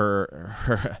 Her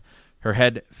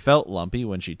head felt lumpy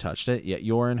when she touched it. Yet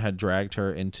Yoren had dragged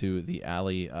her into the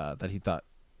alley that he thought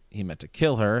he meant to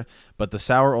kill her, but the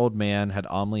sour old man had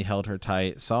calmly held her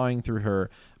tight, sawing through her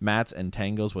mats and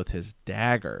tangles with his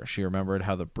dagger. She remembered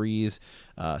how the breeze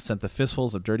sent the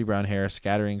fistfuls of dirty brown hair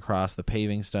scattering across the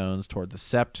paving stones toward the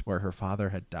sept where her father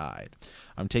had died.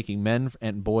 I'm taking men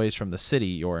and boys from the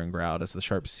city, Yoren growled as the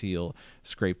sharp seal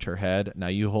scraped her head. Now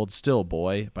you hold still,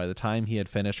 boy. By the time he had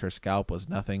finished, her scalp was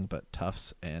nothing but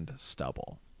tufts and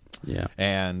stubble. Yeah.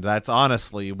 And that's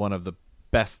honestly one of the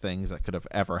best things that could have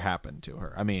ever happened to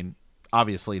her. I mean,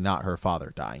 obviously not her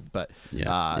father dying, but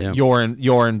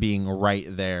Yoren being right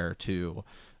there to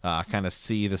kind of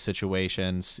see the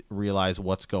situation, realize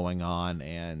what's going on,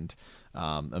 and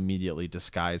immediately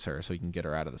disguise her so he can get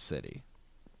her out of the city.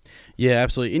 Yeah,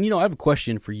 absolutely. And I have a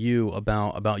question for you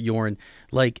about Yoren.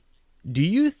 Like, do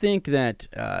you think that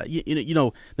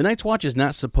the Night's Watch is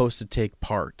not supposed to take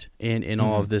part in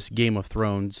all of this Game of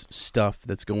Thrones stuff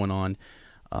that's going on?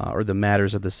 Or the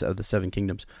matters of the Seven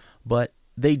Kingdoms, but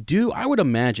they do. I would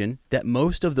imagine that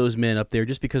most of those men up there,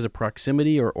 just because of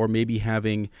proximity, or maybe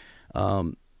having,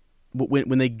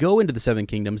 when they go into the Seven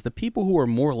Kingdoms, the people who are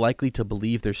more likely to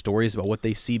believe their stories about what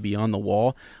they see beyond the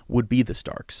Wall would be the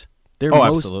Starks.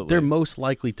 Absolutely. They're most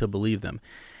likely to believe them,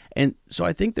 and so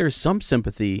I think there's some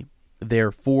sympathy there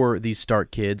for these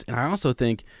Stark kids, and I also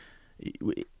think,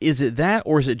 is it that,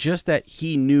 or is it just that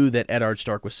he knew that Eddard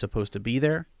Stark was supposed to be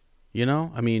there?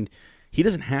 I mean, he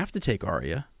doesn't have to take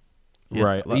Arya,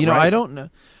 right? Right? I don't know.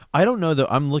 I don't know though.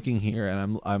 I'm looking here,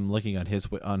 and I'm looking on his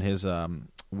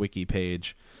wiki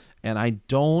page, and I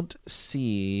don't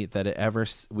see that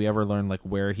we ever learn like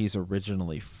where he's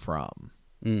originally from.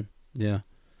 Yeah.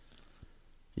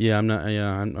 I'm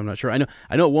not sure. I know.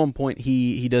 At one point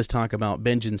he does talk about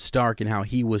Benjen Stark and how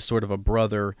he was sort of a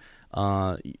brother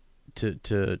to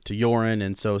Yoren,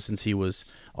 and so since he was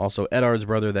also Eddard's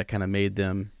brother, that kind of made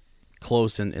them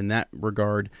close in that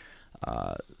regard.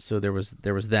 So there was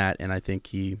that, and I think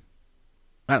he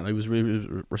was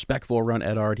really respectful around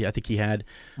Eddard. I think he had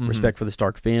respect for the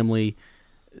Stark family.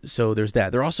 So there's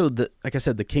that. They're also, like I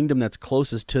said, the kingdom that's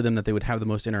closest to them that they would have the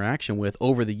most interaction with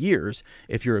over the years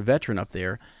if you're a veteran up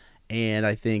there. And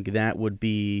I think that would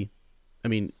be, I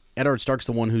mean, Eddard Stark's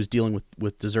the one who's dealing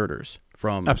with deserters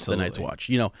from the Night's Watch.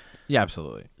 Yeah,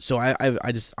 absolutely. So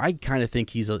I kind of think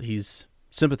he's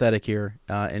sympathetic here,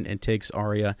 and takes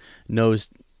Arya, knows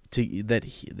that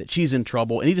she's in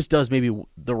trouble, and he just does maybe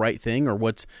the right thing, or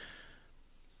what's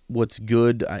what's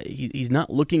good. He's not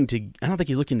looking to. I don't think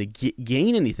he's looking to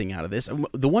gain anything out of this.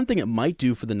 The one thing it might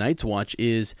do for the Night's Watch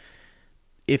is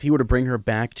if he were to bring her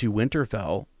back to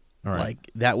Winterfell, like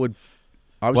that would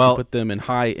obviously put them in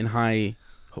high. I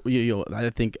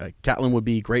think Catelyn would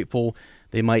be grateful.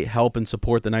 They might help and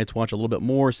support the Night's Watch a little bit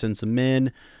more, send some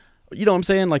men. You know what I'm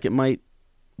saying? Like it might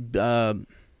kind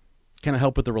of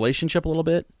help with the relationship a little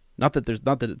bit. Not that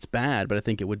it's bad, but I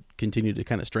think it would continue to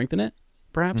kind of strengthen it,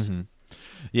 perhaps. Mm-hmm.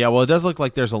 Yeah, well, it does look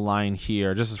like there's a line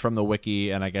here, just as from the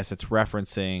wiki, and I guess it's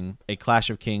referencing A Clash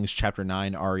of Kings, Chapter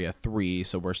 9, Arya 3,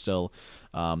 so we're still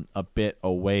a bit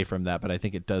away from that, but I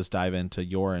think it does dive into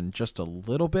Yoren just a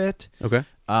little bit. Okay.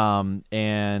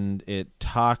 And it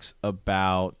talks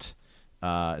about,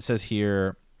 it says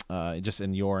here, just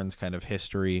in Yoren's kind of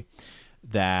history,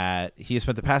 that he has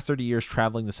spent the past 30 years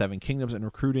traveling the Seven Kingdoms and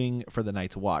recruiting for the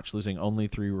Night's Watch, losing only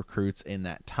 3 recruits in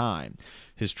that time.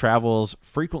 His travels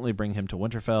frequently bring him to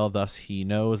Winterfell, thus he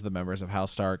knows the members of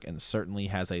House Stark and certainly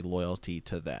has a loyalty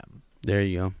to them. There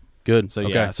you go. Good. So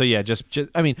yeah, just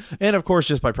I mean, and of course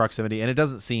just by proximity, and it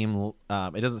doesn't seem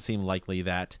likely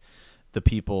that the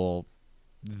people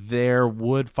there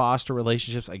would foster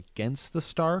relationships against the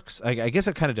Starks. I guess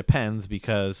it kind of depends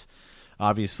because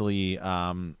obviously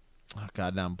oh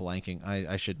God, now I'm blanking.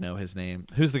 I should know his name.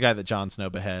 Who's the guy that Jon Snow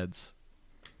beheads?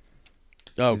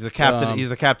 Oh, he's the captain. He's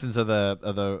the captains of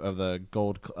the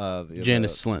gold.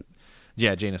 Janos Slynt.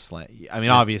 Yeah, Janos Slynt. I mean,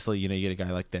 obviously, you get a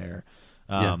guy like there.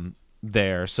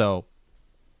 So,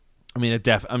 I mean,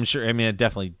 I'm sure. I mean, it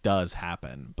definitely does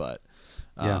happen, but,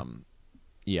 I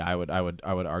would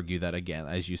argue that again,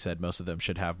 as you said, most of them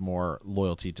should have more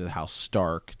loyalty to the House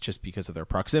Stark just because of their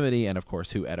proximity and, of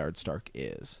course, who Eddard Stark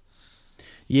is.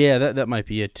 Yeah, that might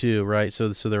be it too, right? So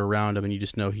they're around him, and you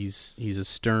just know he's a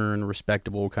stern,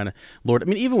 respectable kind of lord. I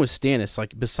mean, even with Stannis,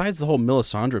 like besides the whole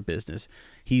Melisandre business,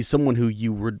 he's someone who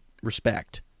you would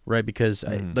respect, right? Because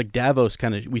like Davos,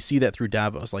 we see that through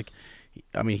Davos. Like,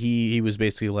 I mean, he was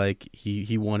basically like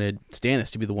he wanted Stannis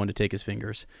to be the one to take his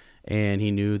fingers, and he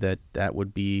knew that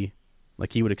would be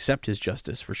like he would accept his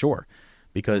justice for sure,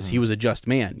 because he was a just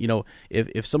man. You know,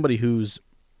 if somebody who's,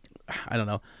 I don't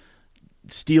know,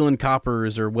 stealing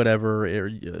coppers or whatever, or,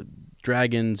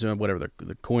 dragons or whatever,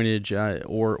 the coinage,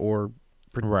 or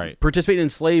participating in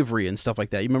slavery and stuff like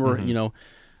that. You remember,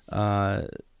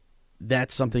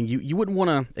 that's something you wouldn't want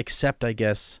to accept, I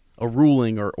guess, a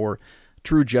ruling or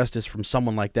true justice from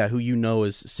someone like that who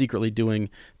is secretly doing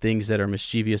things that are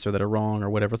mischievous or that are wrong or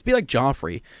whatever. It'd be like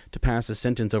Joffrey to pass a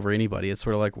sentence over anybody. It's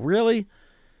sort of like, really?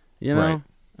 You know? Right.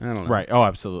 I don't know. Right. Oh,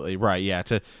 absolutely. Right. Yeah.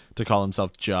 To call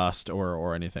himself just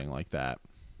or anything like that.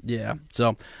 Yeah.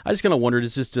 So I just kind of wondered.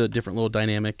 It's just a different little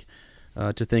dynamic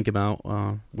to think about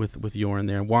with Yoren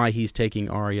there and why he's taking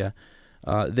Arya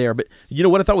there. But you know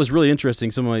what I thought was really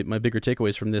interesting? Some of my bigger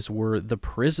takeaways from this were the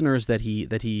prisoners that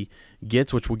he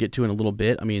gets, which we'll get to in a little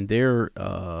bit. I mean, they're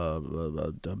a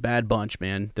bad bunch,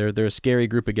 man. They're a scary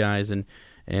group of guys, and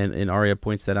Arya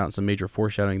points that out in some major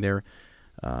foreshadowing there.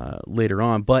 Later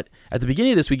on, but at the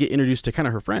beginning of this, we get introduced to kind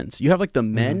of her friends. You have like the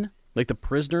men, like the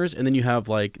prisoners, and then you have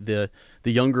like the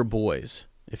younger boys,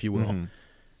 if you will.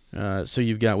 So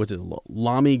you've got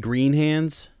Lamy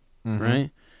Greenhands, right?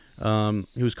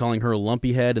 Who's calling her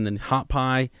Lumpy Head, and then Hot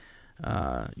Pie.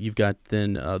 You've got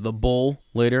then the Bull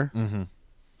later.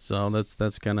 So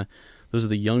that's kind of, those are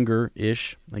the younger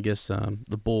ish, I guess.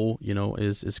 The Bull,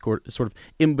 is sort of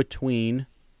in between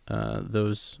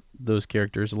those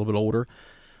characters, a little bit older,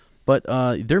 but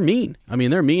they're mean. I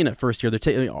mean, they're mean at first here.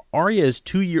 Arya is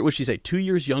 2 years. What'd she say? 2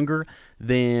 years younger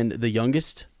than the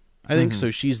youngest, I think.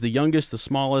 So she's the youngest, the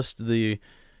smallest. They're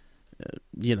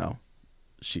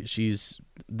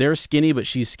skinny, but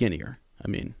she's skinnier. I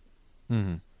mean,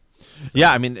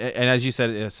 yeah. I mean, and as you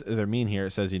said, they're mean here.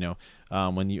 It says, it's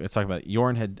talking about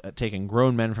Yoren had taken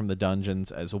grown men from the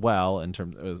dungeons as well,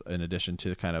 in addition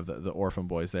to kind of the orphan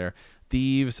boys there,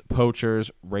 thieves,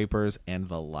 poachers, rapers, and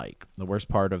the like. The worst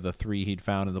part of the 3 he'd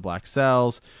found in the black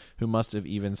cells, who must have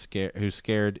even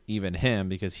scared even him,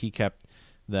 because he kept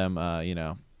them,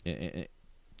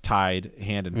 tied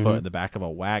hand and foot in the back of a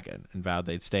wagon, and vowed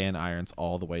they'd stay in irons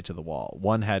all the way to the wall.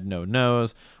 One had no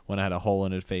nose, one had a hole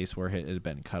in his face where it had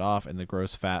been cut off, and the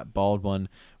gross fat bald one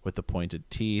with the pointed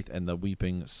teeth and the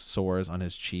weeping sores on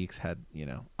his cheeks had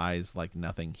eyes like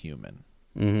nothing human.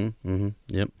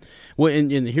 Yep. Well,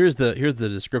 and here's the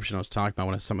description I was talking about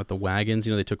when I was talking about the wagons.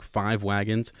 They took 5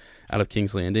 wagons out of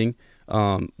King's Landing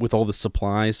with all the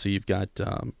supplies. So you've got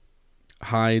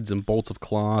hides and bolts of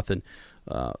cloth and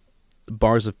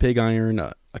bars of pig iron,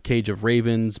 a cage of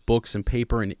ravens, books and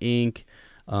paper and ink,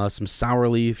 some sour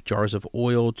leaf, jars of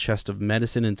oil, chest of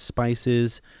medicine and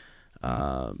spices,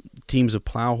 teams of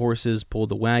plow horses pulled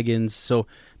the wagons. So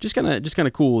just kind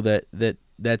of cool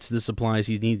that's the supplies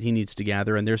he needs to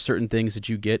gather. And there's certain things that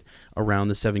you get around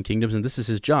the Seven Kingdoms, and this is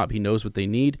his job. He knows what they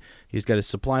need. He's got his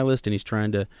supply list, and he's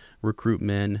trying to recruit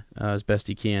men as best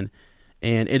he can.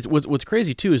 And what's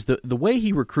crazy too is the way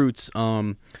he recruits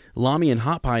Lamy and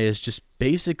Hot Pie is just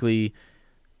basically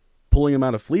pulling him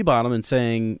out of Flea Bottom and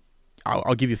saying,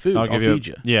 I'll give you food. I'll feed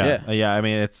you. Yeah. I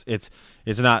mean, it's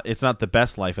not the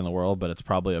best life in the world, but it's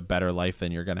probably a better life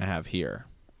than you're going to have here.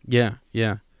 Yeah.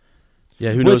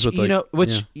 Who knows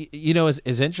what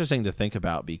is interesting to think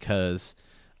about because,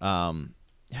 I'm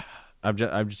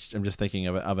just thinking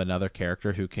of another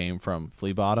character who came from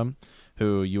Flea Bottom,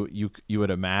 who you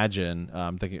would imagine.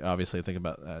 Thinking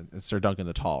about Sir Duncan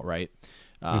the Tall, right?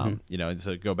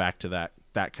 So go back to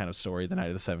that kind of story, the Night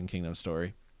of the Seven Kingdoms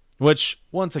story. Which,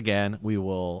 once again, we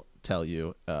will tell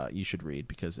you you should read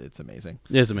because it's amazing.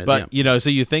 It's amazing. But,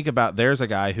 so you think about there's a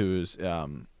guy who's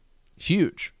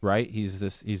huge, right? He's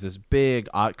this big,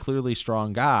 clearly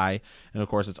strong guy. And, of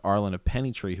course, it's Arlen of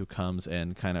Pennytree who comes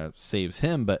and kind of saves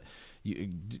him. But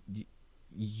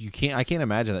I can't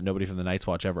imagine that nobody from the Night's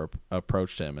Watch ever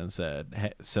approached him and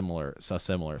said a similar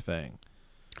thing.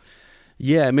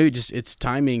 Yeah, maybe just it's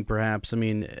timing, perhaps. I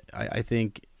mean, I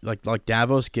think like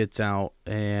Davos gets out,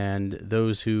 and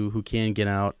those who can get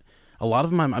out, a lot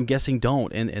of them I'm guessing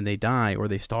don't, and they die or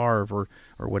they starve or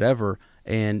whatever,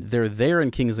 and they're there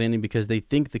in King's Landing because they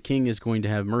think the king is going to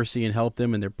have mercy and help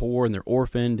them, and they're poor and they're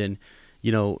orphaned, and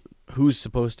who's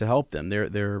supposed to help them?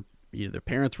 Their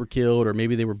parents were killed, or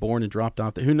maybe they were born and dropped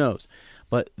off. Who knows?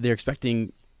 But they're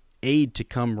expecting aid to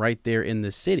come right there in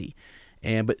the city.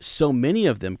 But so many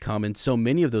of them come, and so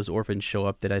many of those orphans show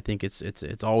up that I think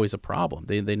it's always a problem.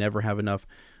 They never have enough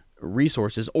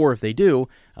resources, or if they do,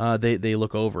 they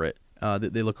look over it.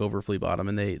 They look over Flea Bottom,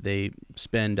 and they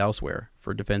spend elsewhere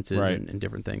for defenses and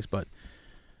different things. But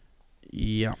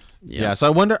yeah. So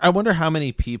I wonder how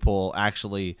many people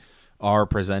actually are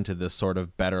presented this sort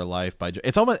of better life by.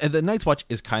 It's almost, the Night's Watch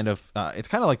is kind of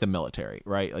like the military,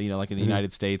 right? Like in the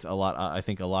United States, I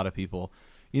think a lot of people.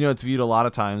 It's viewed a lot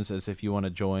of times as if you want to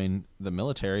join the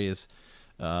military is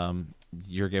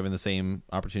you're given the same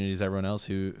opportunities as everyone else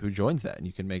who joins that, and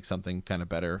you can make something kind of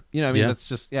better. That's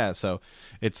just, so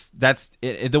that's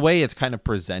the way it's kind of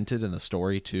presented in the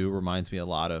story too reminds me a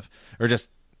lot of, or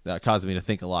just causes me to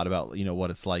think a lot about, what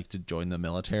it's like to join the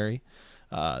military.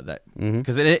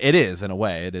 Because it is, in a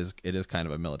way, it is kind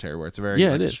of a military where it's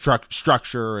very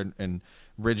structure and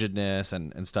rigidness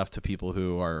and stuff to people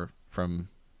who are from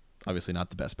obviously not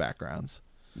the best backgrounds.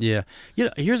 Yeah.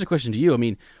 Here's a question to you. I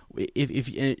mean, if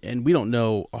and we don't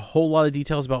know a whole lot of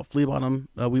details about Flea Bottom.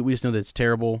 We just know that it's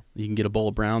terrible. You can get a bowl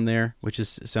of brown there, which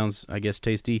sounds, I guess,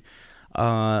 tasty.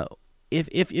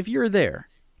 If you're there,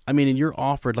 I mean, and you're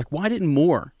offered, why didn't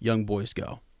more young boys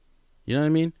go? You know what I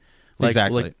mean?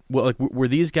 Exactly. Were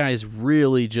these guys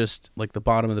really just the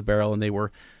bottom of the barrel, and they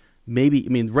were maybe, I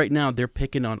mean, right now they're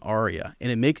picking on Arya,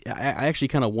 and I actually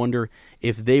kind of wonder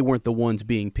if they weren't the ones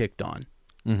being picked on.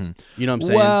 Mm-hmm. You know what I'm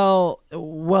saying? Well,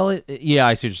 I see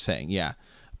what you're saying. Yeah,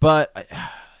 but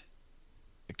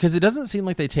because it doesn't seem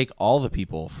like they take all the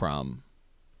people from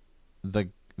the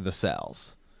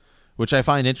cells, which I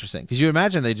find interesting. Because you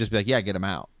imagine they'd just be like, yeah, get them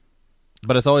out.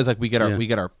 But it's always like we get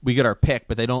our pick,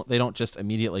 but they don't just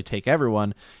immediately take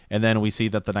everyone, and then we see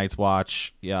that the Night's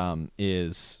Watch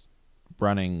is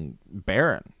running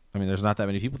barren. I mean, there's not that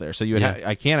many people there, so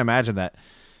I can't imagine that.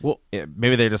 Well,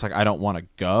 maybe they're just like, I don't want to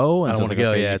go. And I don't want to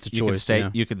go. It's a choice.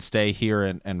 You can stay here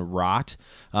and rot.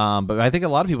 But I think a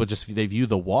lot of people they view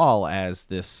the wall as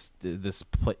this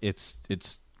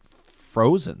it's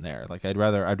frozen there. Like I'd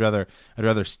rather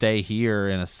stay here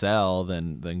in a cell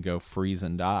than go freeze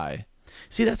and die.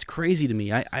 See, that's crazy to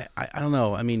me. I don't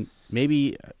know. I mean,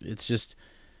 maybe it's just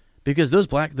because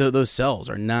those cells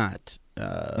are not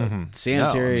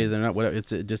sanitary. No, they're not whatever.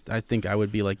 It's just, I think I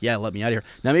would be like, yeah, let me out of here.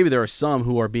 Now, maybe there are some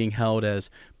who are being held as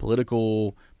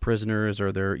political prisoners,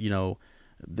 or they're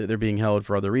being held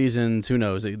for other reasons. Who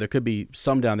knows? There could be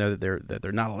some down there that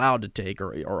they're not allowed to take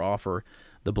or offer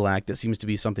the black. That seems to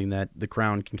be something that the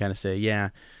Crown can kind of say,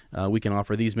 we can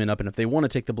offer these men up, and if they want to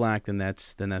take the black, then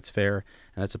that's fair,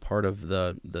 and that's a part of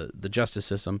the justice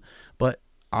system. But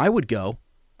I would go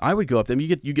up them. You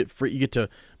get free. You get to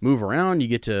move around. You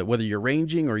get to, whether you're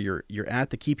ranging or you're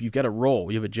at the keep, you've got a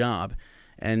role. You have a job,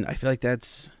 and I feel like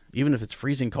that's, even if it's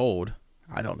freezing cold.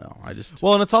 I don't know. And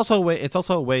it's also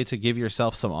a way to give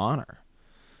yourself some honor,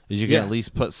 is you can at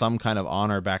least put some kind of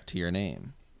honor back to your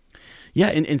name. Yeah,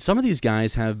 and some of these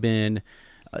guys have been.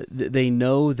 They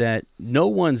know that no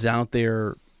one's out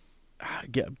there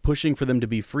pushing for them to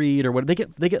be freed or what. They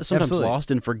get sometimes Absolutely.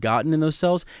 lost and forgotten in those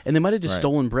cells, and they might have just Right.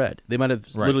 stolen bread. They might have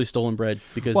Right. literally stolen bread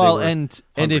because well, they were and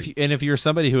hungry. if you're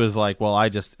somebody who is like, well, I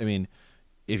mean,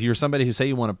 if you're somebody who say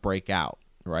you want to break out,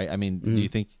 right? I mean, do you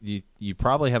think you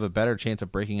probably have a better chance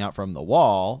of breaking out from the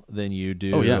wall than you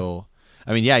do? Oh, yeah.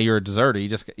 I mean, yeah, you're a deserter. You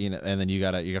just and then you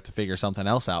have to figure something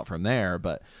else out from there.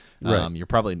 But Right. it's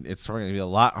probably going to be a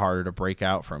lot harder to break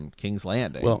out from King's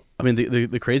Landing. Well, I mean,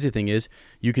 the crazy thing is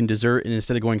you can desert, and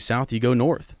instead of going south, you go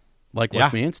north, like Yeah.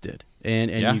 Mance did,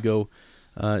 and Yeah. you go.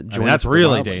 Join I mean, that's the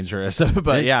really Goblins. dangerous.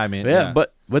 But yeah, I mean, yeah,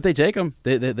 but they take them.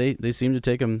 They seem to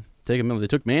take them. They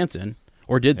took Manson,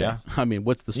 or did they? Yeah. I mean,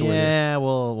 what's the story? there? yeah,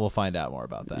 we'll find out more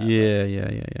about that.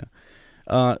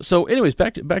 Yeah. So, anyways,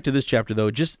 back to this chapter though.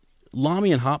 Just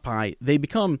Lami and Hot Pie, they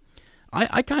become.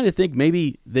 I kind of think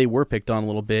maybe they were picked on a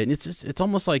little bit, and it's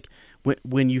almost like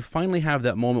when you finally have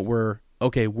that moment where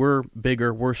okay, we're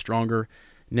bigger, we're stronger.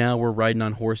 Now we're riding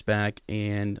on horseback,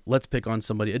 and let's pick on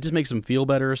somebody. It just makes them feel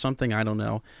better or something. I don't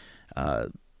know,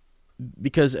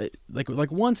 because like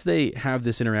once they have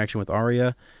this interaction with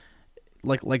Arya,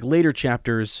 like later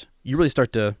chapters, you really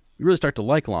start to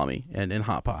like Lami and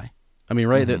Hot Pie. I mean,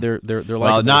 right? They're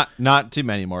Well, like not too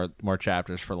many more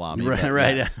chapters for Lami. Right, but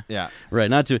right. yes. Yeah. right.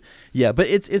 Not to but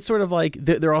it's sort of like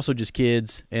they're also just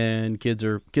kids, and kids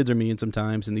are mean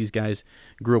sometimes, and these guys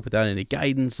grew up without any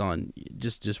guidance on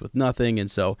just with nothing, and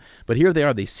so but here they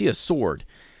are. They see a sword.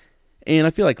 And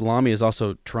I feel like Lami is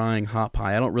also trying Hot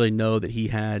Pie. I don't really know that he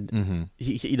had,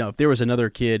 if there was another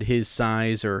kid his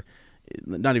size, or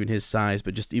not even his size,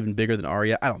 but just even bigger than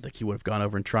Arya, I don't think he would have gone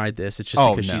over and tried this. It's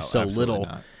just because she's so little,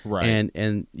 not. Right?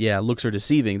 And yeah, looks are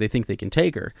deceiving. They think they can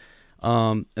take her,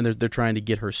 and they're trying to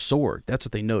get her sword. That's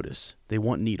what they notice. They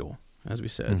want Needle, as we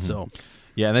said. So.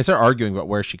 Yeah, and they start arguing about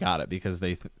where she got it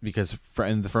because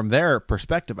from their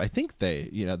perspective, I think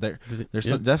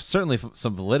there's certainly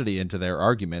some validity into their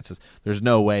arguments. There's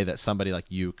no way that somebody like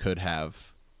you could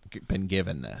have been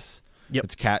given this. Yep.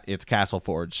 It's Castle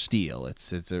Forge steel.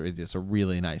 It's a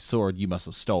really nice sword. You must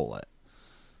have stole it.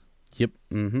 Yep.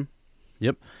 Mm-hmm.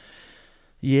 Yep.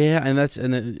 Yeah,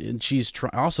 and she's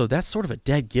also that's sort of a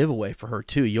dead giveaway for her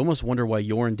too. You almost wonder why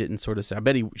Yoren didn't sort of say. I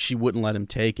bet she wouldn't let him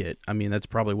take it. I mean, that's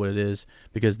probably what it is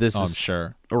because this is I'm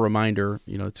sure a reminder.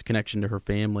 It's a connection to her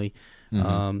family.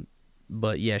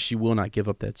 But yeah, she will not give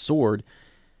up that sword,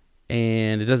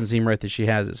 and it doesn't seem right that she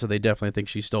has it. So they definitely think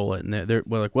she stole it, and they're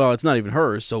like, well, it's not even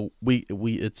hers. So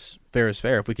it's fair is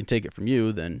fair. If we can take it from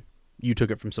you, then you took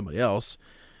it from somebody else.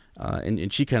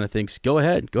 And she kind of thinks, go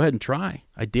ahead and try.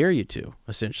 I dare you to.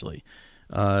 Essentially,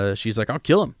 she's like, I'll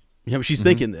kill him. She's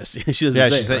thinking this. She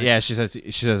doesn't.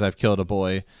 She says I've killed a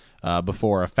boy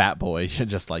before, a fat boy,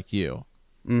 just like you.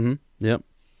 Mm-hmm. Yep.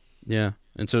 Yeah.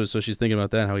 And so she's thinking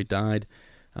about that, how he died,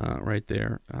 right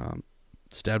there,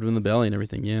 stabbed him in the belly and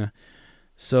everything. Yeah.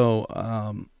 So,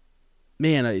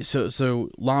 so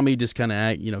Lami just kind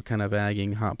of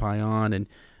agging Hot Pie on and.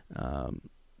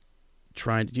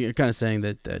 Trying to, kind of saying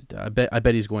that I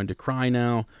bet he's going to cry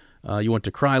now. You want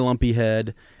to cry, Lumpy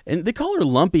Head, and they call her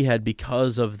Lumpy Head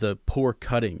because of the poor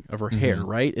cutting of her hair,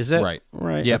 right? Is that right?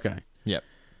 Right. Yep. Okay. Yep.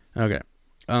 Okay.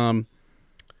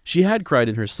 She had cried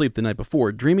in her sleep the night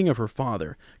before, dreaming of her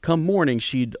father. Come morning,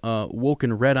 she'd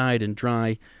woken red-eyed and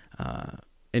dry,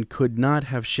 and could not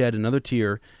have shed another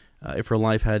tear if her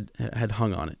life had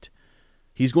hung on it.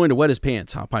 He's going to wet his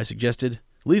pants, Hot Pie suggested.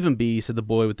 Leave him be, said the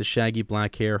boy with the shaggy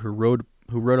black hair who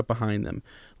rode up behind them.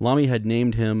 Lami had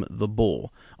named him the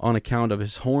Bull on account of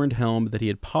his horned helm that he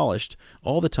had polished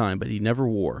all the time but he never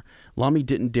wore. Lami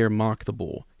didn't dare mock the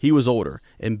Bull. He was older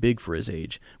and big for his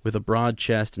age, with a broad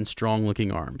chest and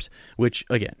strong-looking arms, which,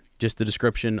 again, just the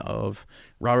description of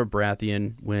Robert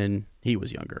Baratheon when he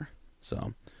was younger.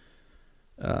 So,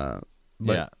 yeah,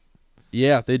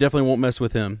 they definitely won't mess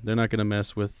with him. They're not going to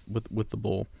mess with the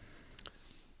Bull.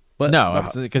 But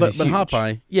Hot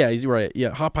Pie, yeah, he's right.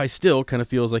 Yeah, Hot Pie still kind of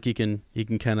feels like he can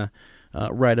kind of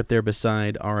ride up there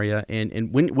beside Arya,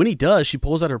 and when he does, she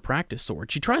pulls out her practice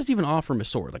sword. She tries to even offer him a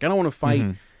sword. Like, I don't want to fight.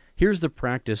 Mm-hmm. Here's the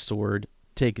practice sword.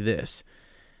 Take this.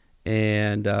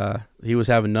 And he was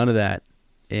having none of that,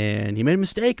 and he made a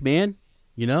mistake, man.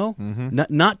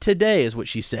 Not today is what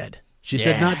she said. She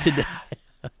said not today.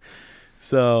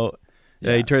 So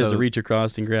he tries to reach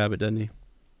across and grab it, doesn't he?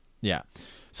 Yeah.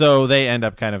 So they end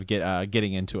up kind of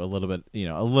getting into a little bit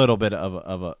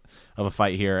of a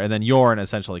fight here, and then Yoren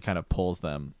essentially kind of pulls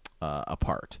them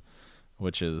apart,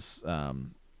 which is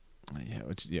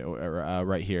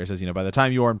right here it says, by the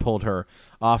time Yorn pulled her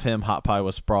off him, Hot Pie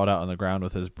was sprawled out on the ground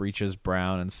with his breeches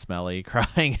brown and smelly,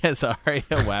 crying as Arya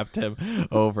whapped him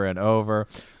over and over.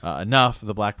 Enough,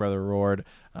 the Black Brother roared,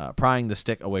 prying the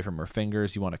stick away from her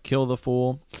fingers. You want to kill the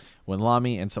fool? When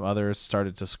Lami and some others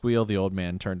started to squeal, the old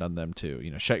man turned on them too.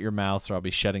 Shut your mouths or I'll be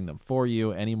shutting them for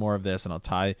you. Any more of this and I'll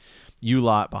tie you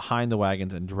lot behind the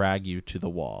wagons and drag you to the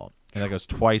wall. And that goes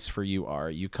twice for you,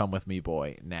 Arya. You come with me,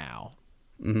 boy, now.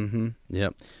 Mm-hmm.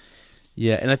 Yep.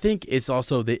 Yeah, and I think it's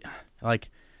also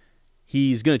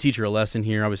he's going to teach her a lesson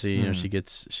here. Obviously, she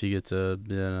gets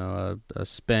a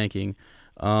spanking.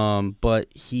 But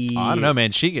he, I don't know,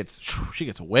 man. She gets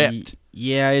whipped.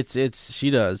 She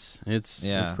does. It's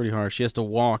pretty harsh. She has to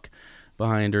walk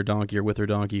behind her donkey or with her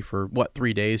donkey for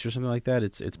 3 days or something like that.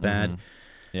 It's bad.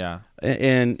 Yeah.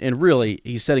 And really,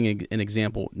 he's setting an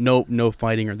example. No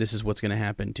fighting, or this is what's going to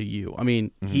happen to you. I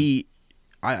mean,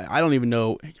 I don't even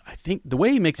know. I think the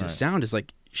way he makes it sound is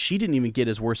like she didn't even get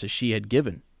as worse as she had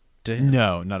given to him.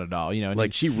 No, not at all.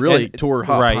 Like she really tore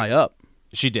Hot Pie up.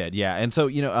 She did, yeah. And so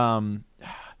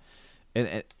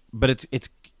but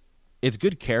it's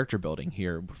good character building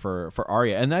here for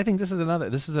Arya, and I think this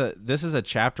is a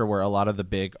chapter where a lot of the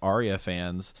big Arya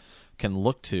fans can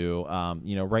look to.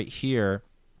 Right here,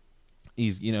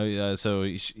 he's so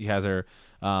he has her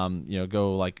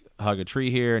go like hug a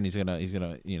tree here, and he's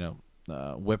gonna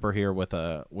whip her here with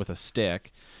a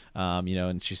stick,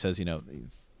 and she says,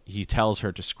 he tells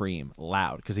her to scream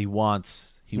loud because he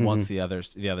wants the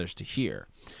others to hear.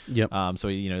 Yep. So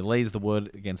he lays the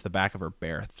wood against the back of her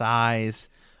bare thighs.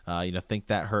 Think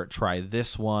that hurt? Try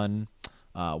this one.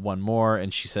 One more,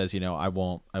 and she says, I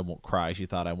won't cry. She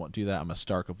thought, I won't do that. I'm a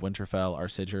Stark of Winterfell. Our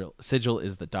sigil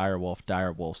is the direwolf.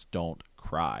 Direwolves don't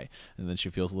cry. And then she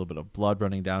feels a little bit of blood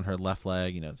running down her left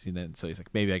leg. So he's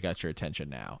like, maybe I got your attention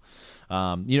now.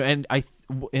 And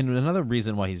another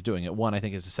reason why he's doing it, one, I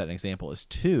think, is to set an example.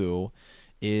 Two,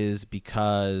 is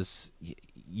because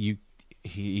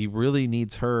he really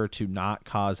needs her to not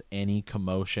cause any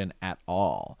commotion at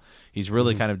all. He's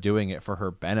really kind of doing it for her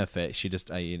benefit. She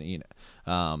just,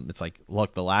 it's like,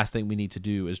 look, the last thing we need to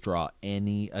do is draw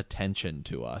any attention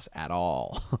to us at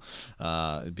all,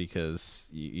 because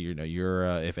you're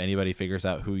if anybody figures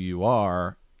out who you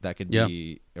are, that could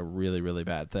be a really, really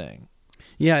bad thing.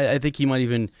 Yeah, I think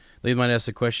they might ask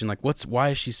the question like, why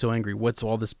is she so angry? What's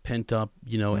all this pent up,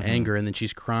 anger? And then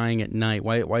she's crying at night.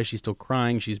 Why is she still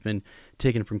crying? She's been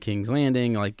taken from King's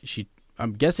Landing.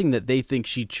 I'm guessing that they think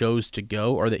she chose to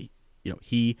go, or that,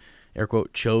 he, air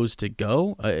quote, chose to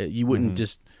go. You wouldn't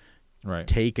just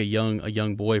take a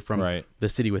young boy from the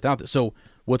city without this. So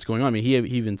what's going on? I mean, he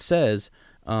even says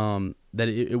that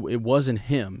it wasn't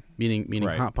him, meaning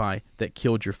Hot Pie, that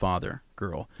killed your father,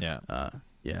 girl. Yeah.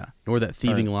 Yeah, nor that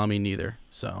thieving Lami neither.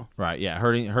 So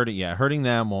hurting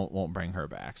them won't bring her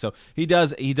back. So he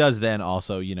does then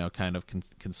also kind of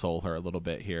console her a little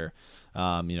bit here,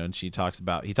 and he tells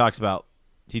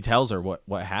her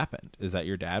what happened is that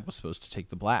your dad was supposed to take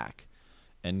the black,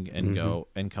 and go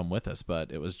and come with us,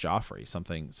 but it was Joffrey.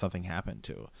 Something happened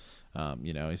to,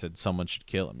 he said someone should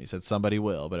kill him. He said somebody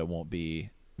will, but it won't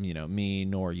be me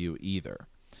nor you either.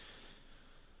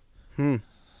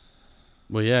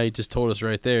 Well, yeah, he just told us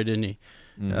right there, didn't he?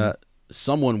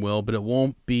 Someone will, but it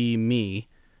won't be me,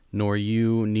 nor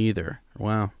you neither.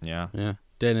 Wow. Yeah. Yeah.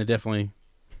 Definitely.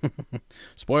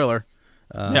 Spoiler.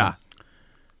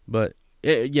 But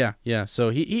yeah. So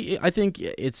I think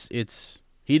he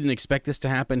didn't expect this to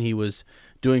happen. He was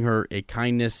doing her a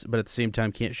kindness, but at the same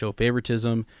time can't show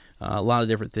favoritism. A lot of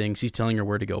different things. He's telling her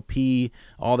where to go pee,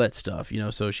 all that stuff.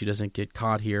 So she doesn't get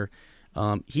caught here.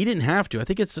 He didn't have to. I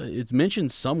think it's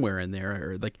mentioned somewhere in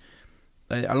there, or like,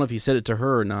 I don't know if he said it to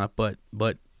her or not, but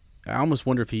I almost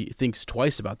wonder if he thinks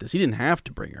twice about this. He didn't have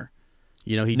to bring her.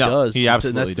 He does. He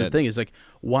absolutely that's did. The thing is, like,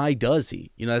 why does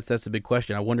he? That's the big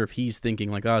question. I wonder if he's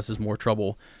thinking like, this is more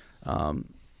trouble. They're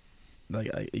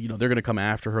going to come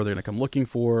after her. They're going to come looking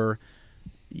for her.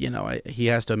 He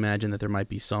has to imagine that there might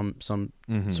be some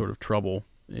sort of trouble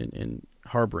in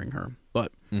harboring her.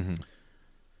 But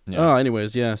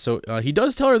anyways, yeah. So he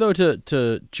does tell her though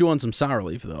to chew on some sour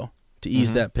leaf though to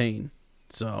ease that pain.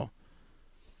 So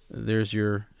there's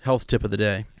your health tip of the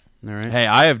day. All right. Hey,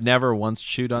 I have never once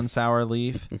chewed on sour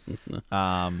leaf,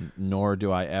 nor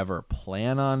do I ever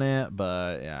plan on it.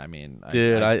 But yeah, I mean,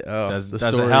 does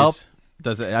it help?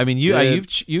 Does it? I mean, you've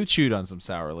chewed on some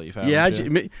sour leaf.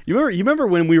 You? You remember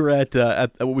when we were at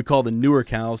what we call the Newark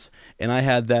House, and I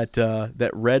had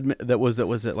that red that was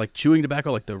it like chewing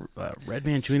tobacco, like the Red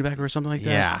Man chewing tobacco or something like that.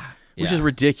 Yeah. Which is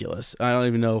ridiculous. I don't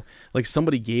even know. Like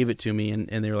somebody gave it to me, and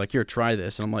they were like, "Here, try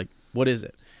this," and I'm like, "What is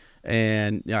it?"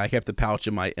 and I kept the pouch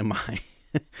in my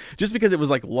just because it was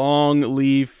like long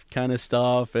leaf kind of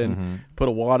stuff, and put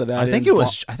a wad of that. I think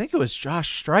it was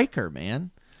Josh Stryker,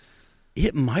 man.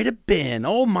 It might have been.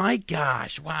 Oh my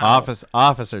gosh! Wow.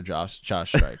 Officer Josh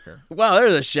Stryker. Wow,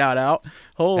 there's a shout out.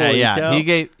 Holy cow.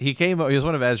 He came. He was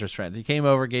one of Ezra's friends. He came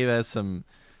over, gave us some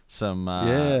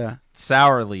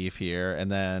sour leaf here,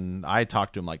 and then I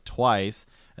talked to him like twice.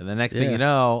 And the next thing you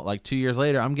know, like 2 years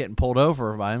later, I'm getting pulled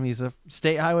over by him. He's a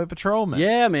state highway patrolman.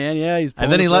 Yeah, man. Yeah,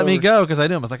 and then he let me go because I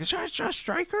knew him. I was like, "Is Josh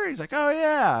Stryker?" He's like, "Oh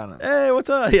yeah." Hey, what's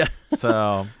up? Yeah.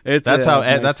 So that's how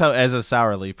Ezra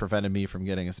Sourleaf prevented me from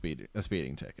getting a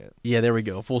speeding ticket. Yeah, there we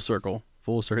go. Full circle.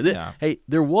 Yeah. Hey,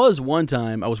 there was one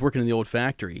time I was working in the old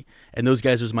factory, and those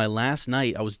guys, it was my last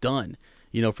night. I was done.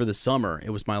 For the summer, it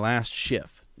was my last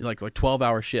shift, like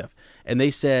 12-hour shift, and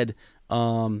they said.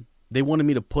 They wanted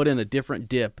me to put in a different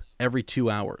dip every 2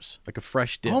 hours, like a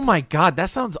fresh dip. Oh my God, that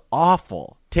sounds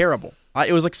awful. Terrible.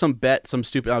 It was like some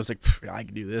stupid. I was like, I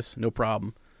can do this, no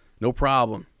problem.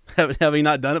 Having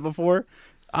not done it before,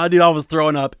 dude, I was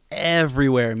throwing up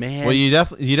everywhere, man. Well, you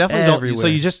definitely everywhere. don't. So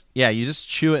you just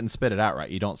chew it and spit it out, right?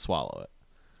 You don't swallow it.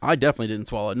 I definitely didn't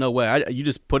swallow it. No way. You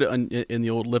just put it in the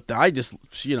old lip. I just,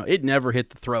 it never hit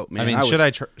the throat, man. I mean, should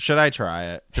I try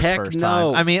it just heck first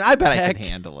no. time? I mean, I bet I can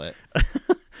handle it.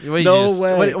 No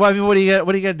way. What do you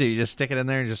gonna do? You just stick it in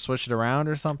there and just swish it around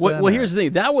or something? Well, here's the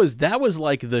thing. That was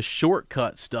like the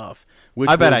shortcut stuff, which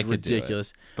I bet was I could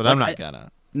ridiculous. Do it, but I'm not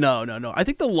gonna. No. I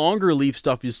think the longer leaf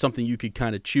stuff is something you could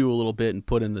kind of chew a little bit and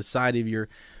put in the side of your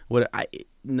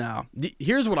No.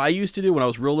 Here's what I used to do when I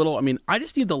was real little. I mean, I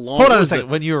just need the long. Hold on a second.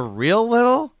 When you were real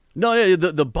little? No,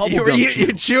 the bubble gum chew.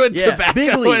 You're chewing tobacco.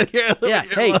 Big league. When you're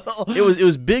little. It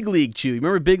was Big League Chew. You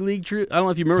remember Big League Chew? I don't know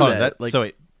if you remember that.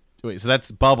 So that's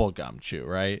bubble gum chew,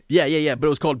 right? Yeah. But it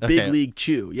was called Big League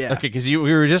Chew. Yeah. Okay, because we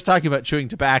were just talking about chewing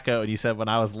tobacco, and you said when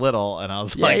I was little, and I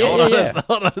was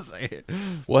hold on a second.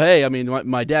 Well, hey, I mean,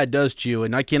 my dad does chew,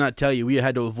 and I cannot tell you, we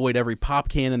had to avoid every pop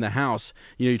can in the house.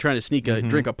 You're trying to sneak a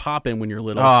drink of pop in when you're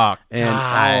little. Oh, and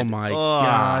God. Oh my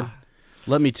God.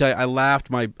 Let me tell you, I laughed.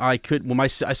 I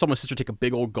saw my sister take a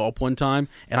big old gulp one time,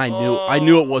 and I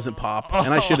knew it wasn't pop,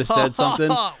 and I should have said something,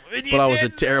 but I was a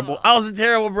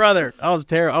terrible brother. I was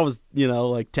terrible. I was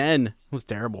like 10. It was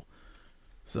terrible.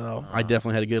 So I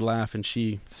definitely had a good laugh, and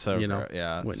she so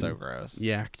gross.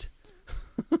 Yacked.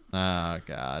 Oh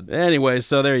God. Anyway,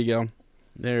 so there you go.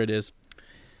 There it is.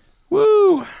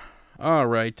 Woo. All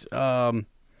right. Oh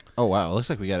wow, it looks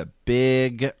like we got a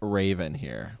big raven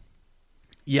here.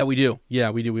 Yeah, we do. We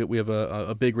have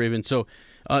a big raven. So,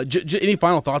 any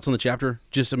final thoughts on the chapter?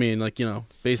 Just, I mean,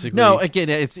 basically. No, again,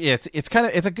 it's kind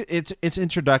of it's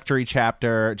introductory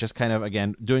chapter. Just kind of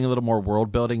again doing a little more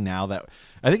world building now that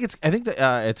I think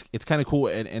it's kind of cool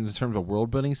in terms of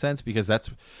world building sense because that's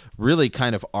really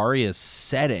kind of Arya's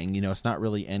setting. It's not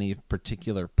really any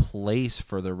particular place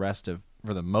for the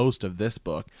most of this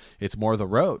book. It's more the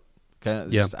road, kind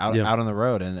of just out on the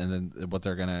road, and then what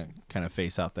they're gonna kind of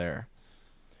face out there.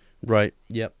 Right.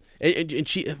 Yep. And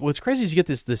she. What's crazy is you get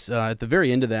this at the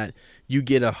very end of that, you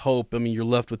get a hope. I mean, you're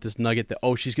left with this nugget that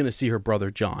she's going to see her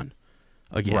brother Jon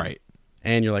again. Right.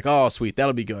 And you're like, oh, sweet,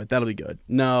 that'll be good.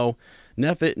 No,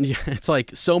 it's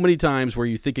like so many times where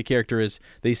you think a character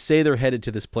they say they're headed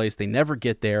to this place, they never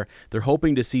get there. They're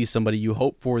hoping to see somebody. You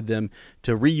hope for them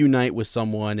to reunite with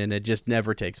someone, and it just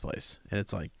never takes place. And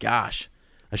it's like, gosh,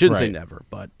 I shouldn't say never,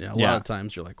 but a lot of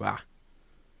times you're like, wow.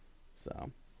 So.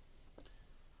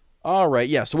 All right,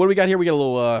 yeah. So what do we got here? We got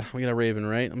a raven,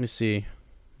 right? Let me see.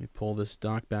 Let me pull this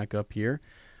doc back up here.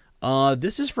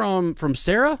 This is from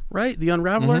Sarah, right? The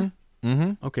Unraveler.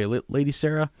 Mm-hmm. Okay, Lady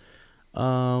Sarah.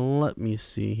 Let me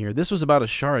see here. This was about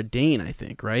Ashara Dane, I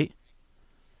think, right?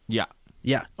 Yeah.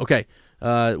 Yeah. Okay.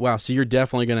 Wow. So you're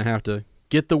definitely gonna have to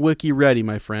get the wiki ready,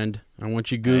 my friend. I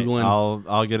want you googling.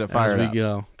 I'll get it fired as we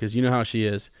go, because you know how she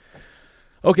is.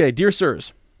 Okay, dear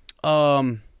sirs.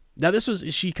 Now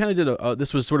she kind of did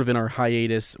this was sort of in our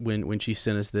hiatus when she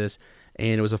sent us this,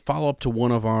 and it was a follow-up to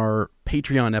one of our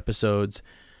Patreon episodes,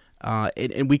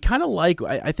 and we kind of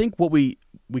I think what we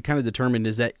kind of determined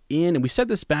is that and we said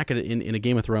this back in a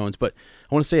Game of Thrones, but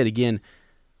I want to say it again,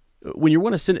 if you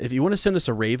want to send us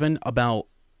a raven about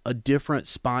a different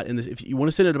spot in this, if you want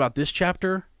to send it about this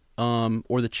chapter,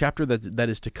 or the chapter that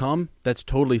is to come, that's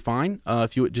totally fine.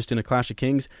 If you just in a Clash of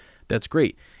Kings, that's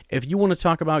great. If you want to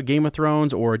talk about Game of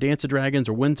Thrones or Dance of Dragons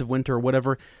or Winds of Winter or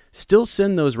whatever, still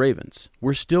send those ravens.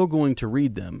 We're still going to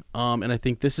read them. And I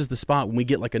think this is the spot when we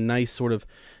get like a nice sort of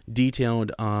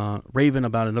detailed raven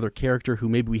about another character who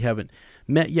maybe we haven't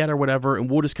met yet or whatever. And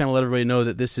we'll just kind of let everybody know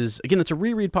that this is, again, it's a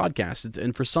reread podcast.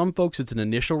 And for some folks, it's an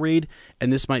initial read.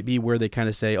 And this might be where they kind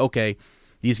of say, okay,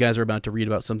 these guys are about to read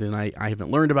about something that I haven't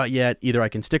learned about yet. Either I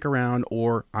can stick around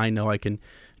or I know I can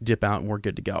dip out and we're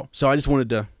good to go. So I just wanted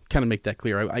to kind of make that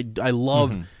clear. I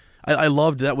loved I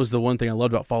loved, that was the one thing I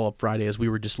loved about Follow Up Friday, is we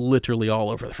were just literally all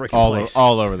over the freaking place.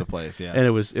 All over the place, yeah. And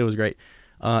it was great.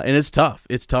 And it's tough.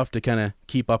 It's tough to kind of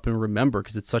keep up and remember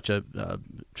because it's such a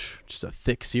just a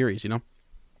thick series, you know?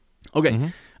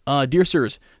 Okay. Dear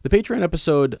Sirs, the Patreon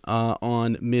episode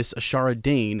on Miss Ashara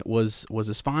Dane was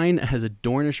as fine as a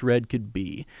Dornish red could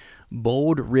be.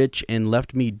 Bold, rich, and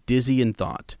left me dizzy in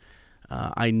thought.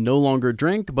 I no longer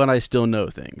drink, but I still know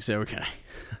things. Okay.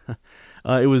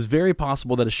 It was very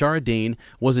possible that Ashara Dane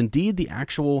was indeed the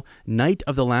actual Knight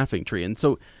of the Laughing Tree. And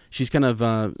so she's kind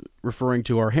of referring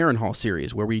to our Harrenhal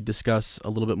series, where we discuss a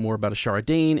little bit more about Ashara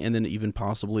Dane and then even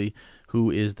possibly who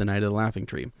is the Knight of the Laughing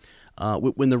Tree.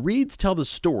 When the Reeds tell the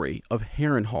story of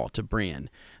Harrenhal to Bran,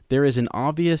 there is an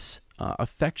obvious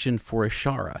affection for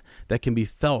Ashara that can be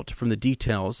felt from the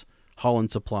details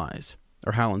Halland supplies.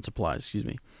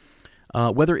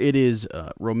 Whether it is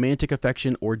romantic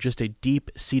affection or just a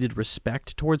deep-seated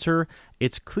respect towards her,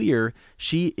 it's clear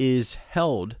she is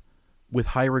held with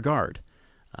high regard.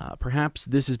 Perhaps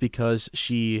this is because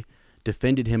she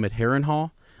defended him at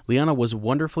Harrenhal. Lyanna was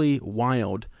wonderfully a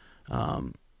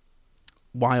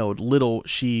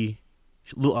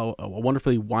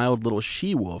wonderfully wild little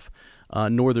she-wolf,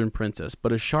 northern princess.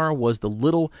 But Ashara was the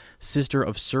little sister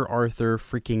of Sir Arthur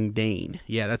freaking Dane.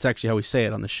 Yeah, that's actually how we say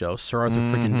it on the show. Sir Arthur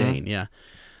freaking Dane, yeah.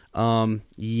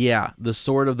 The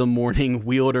Sword of the Morning,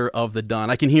 wielder of the dawn.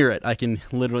 I can hear it. I can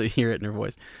literally hear it in her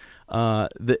voice.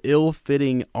 The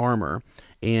ill-fitting armor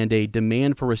and a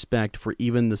demand for respect for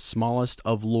even the smallest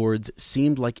of lords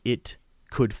seemed like it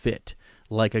could fit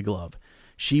like a glove.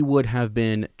 She would have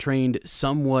been trained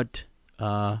somewhat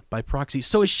by proxy.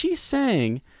 So is she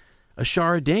saying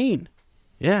Ashara Dane,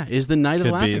 is the Knight of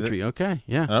the Laughing Tree? Okay,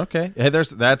 yeah. Okay. Hey,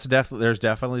 there's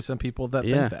definitely some people that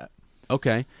think that.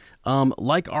 Okay.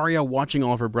 Like Arya watching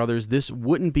all of her brothers, this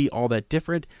wouldn't be all that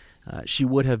different. She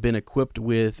would have been equipped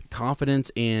with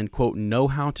confidence and, quote, know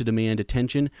how to demand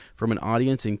attention from an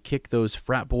audience and kick those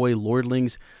frat boy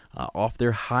lordlings off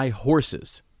their high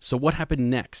horses. So what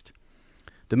happened next?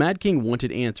 The Mad King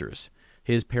wanted answers.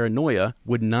 His paranoia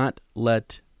would not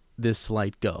let this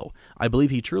slight go. I believe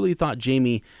he truly thought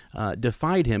Jaime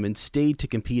defied him and stayed to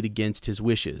compete against his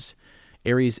wishes.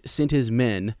 Aerys sent his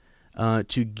men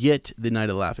to get the Knight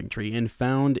of the Laughing Tree and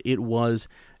found it was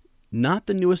not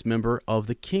the newest member of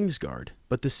the Kingsguard,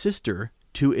 but the sister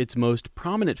to its most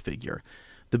prominent figure,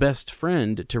 the best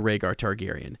friend to Rhaegar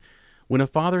Targaryen. When a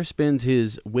father spends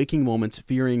his waking moments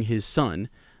fearing his son,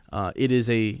 it is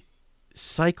a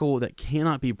cycle that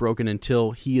cannot be broken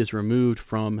until he is removed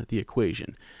from the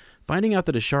equation. Finding out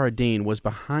that Ashara Dane was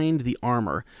behind the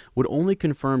armor would only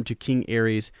confirm to King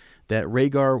Aerys that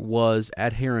Rhaegar was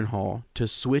at Harrenhal to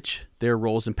switch their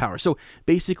roles in power. So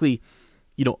basically,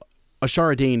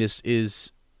 Ashara Dane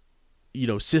is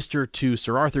sister to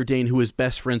Sir Arthur Dane, who is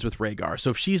best friends with Rhaegar. So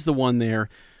if she's the one there,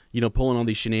 pulling all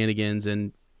these shenanigans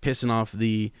and pissing off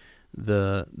the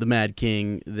Mad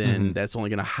King, then that's only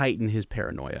going to heighten his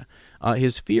paranoia.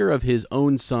 His fear of his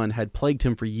own son had plagued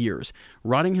him for years,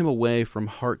 rotting him away from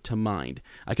heart to mind.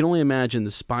 I can only imagine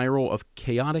the spiral of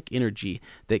chaotic energy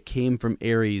that came from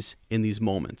Aerys in these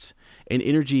moments, an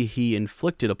energy he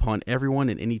inflicted upon everyone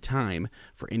at any time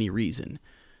for any reason.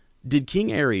 Did King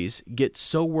Aerys get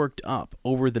so worked up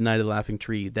over the Knight of the Laughing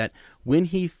Tree that when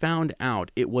he found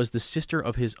out it was the sister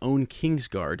of his own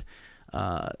Kingsguard,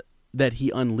 that he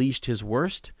unleashed his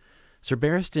worst? Sir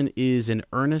Barristan is an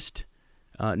earnest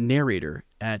narrator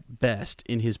at best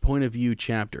in his point of view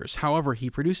chapters. However,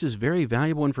 he produces very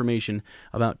valuable information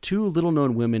about two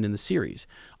little-known women in the series,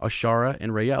 Ashara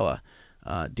and Rhaella,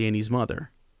 Dany's mother.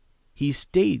 He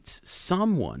states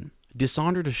someone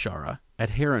dishonored Ashara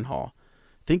at Harrenhal,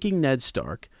 thinking Ned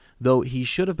Stark, though he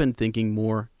should have been thinking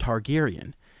more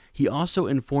Targaryen. He also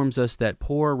informs us that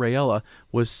poor Rhaella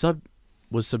was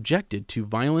subjected to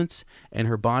violence and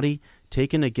her body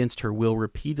taken against her will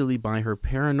repeatedly by her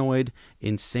paranoid,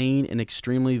 insane, and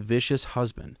extremely vicious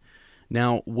husband.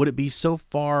 Now, would it be so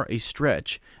far a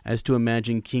stretch as to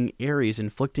imagine King Aerys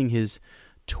inflicting his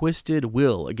twisted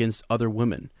will against other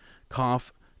women?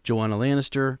 Cough, Joanna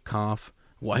Lannister, cough,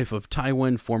 wife of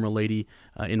Tywin, former lady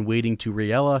in waiting to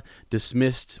Rhaella,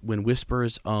 dismissed when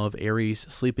whispers of Aerys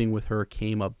sleeping with her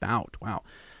came about.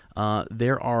 Wow.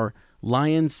 There are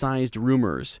lion-sized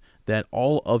rumors that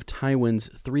all of Tywin's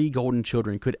 3 golden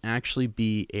children could actually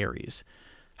be Aerys.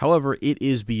 However, it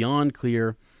is beyond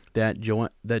clear that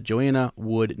Joanna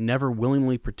would never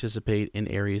willingly participate in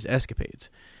Aerys' escapades.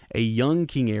 A young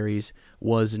King Aerys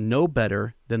was no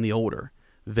better than the older,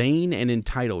 Vain and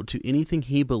entitled to anything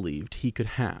he believed he could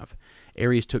have,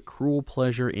 Ares took cruel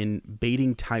pleasure in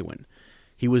baiting Tywin.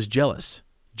 He was jealous.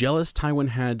 Jealous Tywin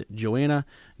had Joanna.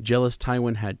 Jealous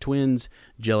Tywin had twins.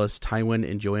 Jealous Tywin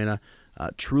and Joanna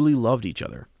truly loved each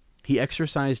other. He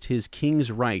exercised his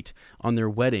king's right on their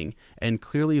wedding and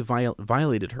clearly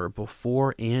violated her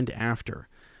before and after.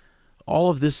 All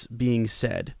of this being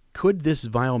said, could this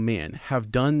vile man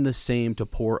have done the same to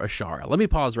poor Ashara? Let me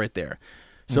pause right there.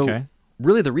 So,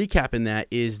 really, the recap in that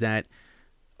is that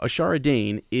Ashara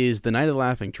Dane is the Knight of the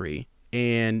Laughing Tree,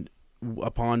 and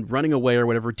upon running away or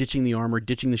whatever, ditching the armor,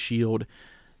 ditching the shield,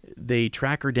 they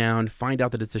track her down, find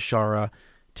out that it's Ashara,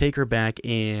 take her back,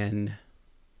 and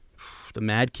the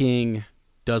Mad King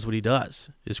does what he does,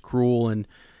 is cruel and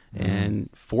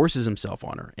forces himself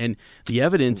on her. And the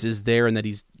evidence is there in that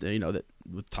he's, that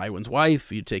with Tywin's wife,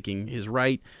 he's taking his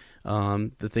right,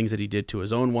 the things that he did to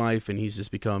his own wife, and he's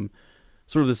just become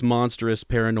sort of this monstrous,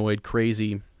 paranoid,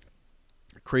 crazy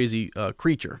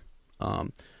creature.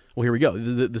 Well, here we go.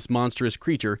 This monstrous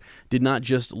creature did not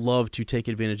just love to take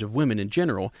advantage of women in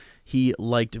general. He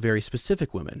liked very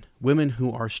specific women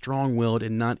who are strong-willed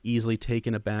and not easily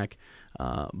taken aback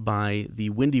by the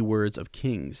windy words of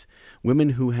kings, women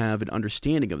who have an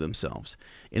understanding of themselves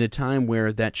in a time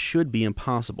where that should be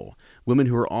impossible, women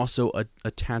who are also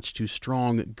attached to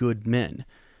strong, good men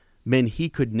he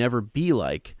could never be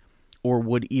like or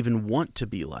would even want to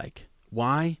be like.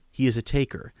 Why? He is a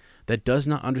taker that does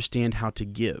not understand how to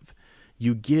give.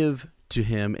 You give to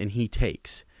him and he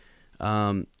takes.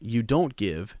 You don't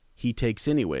give, he takes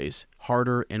anyways,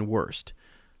 harder and worst.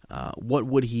 What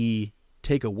would he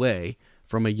take away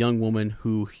from a young woman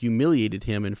who humiliated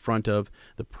him in front of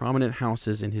the prominent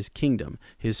houses in his kingdom,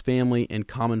 his family, and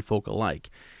common folk alike?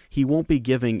 He won't be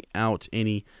giving out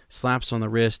any slaps on the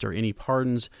wrist or any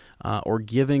pardons or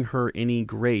giving her any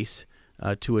grace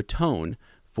to atone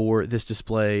for this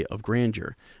display of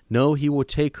grandeur. No, he will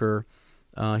take her.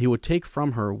 He will take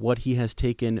from her what he has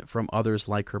taken from others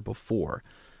like her before.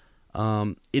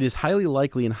 It is highly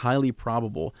likely and highly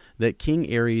probable that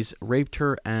King Ares raped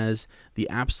her as the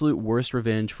absolute worst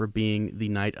revenge for being the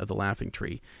Knight of the Laughing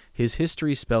Tree. His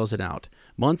history spells it out.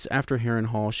 Months after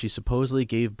Harrenhal, she supposedly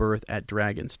gave birth at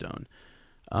Dragonstone.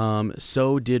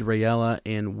 So did Rhaella,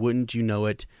 and wouldn't you know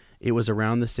it, it was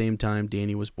around the same time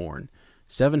Dany was born.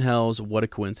 Seven hells, what a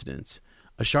coincidence.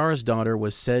 Ashara's daughter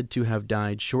was said to have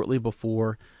died shortly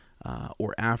before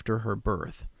or after her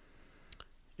birth.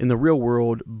 In the real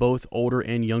world, both older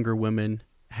and younger women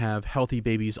have healthy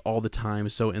babies all the time,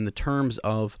 so in the terms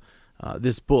of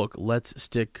this book, let's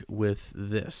stick with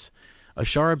this.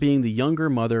 Ashara, being the younger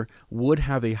mother, would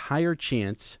have a higher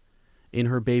chance in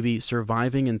her baby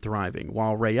surviving and thriving,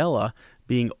 while Rhaella,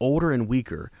 being older and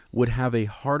weaker, would have a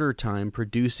harder time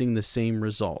producing the same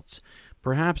results.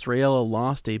 Perhaps Rhaella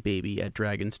lost a baby at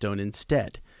Dragonstone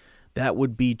instead. That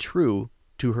would be true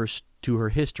to her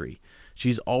history.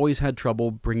 She's always had trouble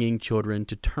bringing children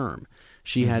to term.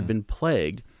 She had been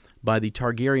plagued by the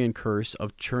Targaryen curse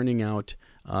of churning out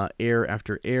heir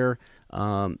after heir.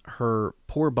 Her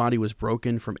poor body was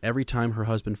broken from every time her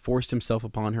husband forced himself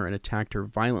upon her and attacked her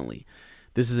violently.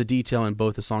 This is a detail in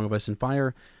both A Song of Ice and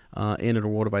Fire and in A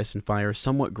World of Ice and Fire,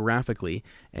 somewhat graphically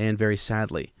and very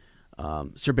sadly.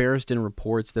 Sir Barristan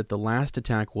reports that the last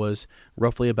attack was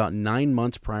roughly about 9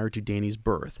 months prior to Dany's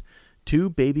birth.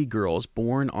 2 baby girls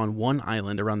born on one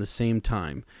island around the same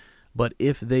time. But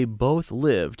if they both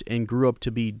lived and grew up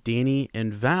to be Dany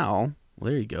and Val,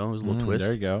 well, there you go, there's a little twist.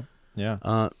 There you go,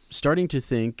 yeah. Starting to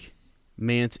think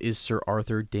Mance is Sir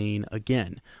Arthur Dayne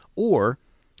again. Or,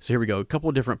 so here we go, a couple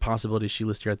of different possibilities she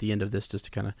lists here at the end of this just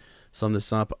to kind of sum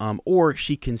this up. Or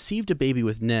she conceived a baby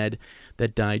with Ned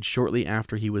that died shortly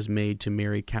after he was made to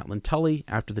marry Catelyn Tully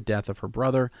after the death of her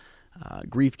brother.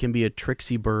 Grief can be a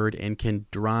tricksy bird and can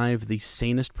drive the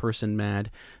sanest person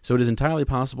mad, so it is entirely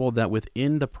possible that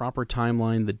within the proper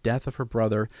timeline, the death of her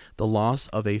brother, the loss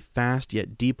of a fast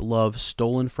yet deep love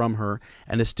stolen from her,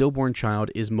 and a stillborn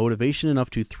child is motivation enough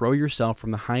to throw yourself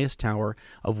from the highest tower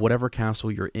of whatever castle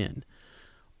you're in.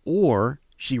 Or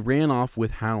she ran off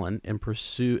with Hallan and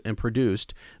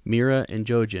produced Mira and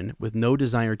Jojen with no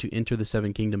desire to enter the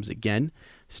Seven Kingdoms again.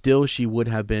 Still, she would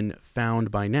have been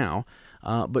found by now.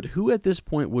 But who at this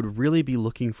point would really be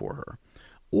looking for her?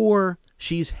 Or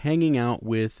she's hanging out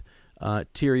with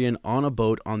Tyrion on a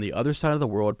boat on the other side of the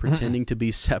world pretending to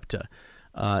be Septa,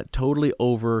 totally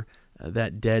over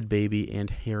that dead baby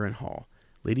and Harrenhal.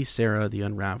 Lady Sarah the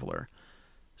Unraveler.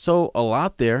 So a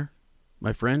lot there,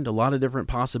 my friend, a lot of different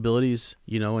possibilities,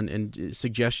 and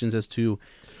suggestions as to...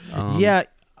 The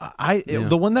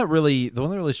one that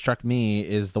really struck me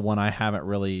is the one I haven't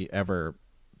really ever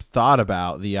thought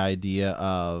about the idea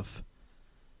of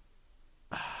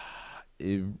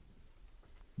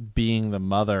being the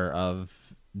mother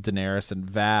of Daenerys and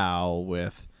Val,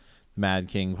 with Mad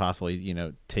King possibly,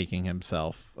 taking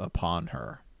himself upon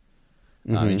her.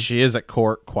 Mm-hmm. I mean, she is at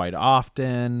court quite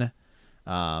often.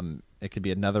 It could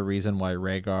be another reason why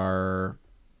Rhaegar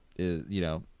is,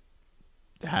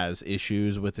 has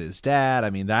issues with his dad. I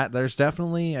mean, that there's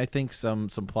definitely, I think, some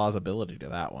plausibility to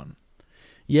that one.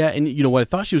 Yeah, and what I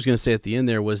thought she was going to say at the end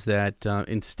there was that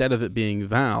instead of it being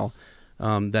Val,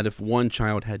 that if one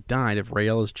child had died, if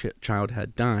Rhaella's child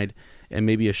had died, and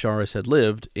maybe Asharis had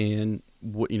lived, and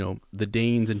the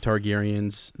Danes and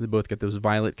Targaryens, they both got those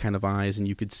violet kind of eyes, and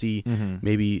you could see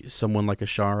maybe someone like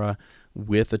Ashara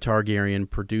with a Targaryen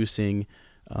producing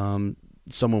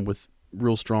someone with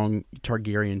real strong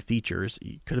Targaryen features.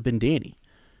 It could have been Dany,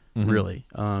 really,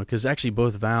 because actually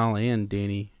both Val and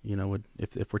Dany, would,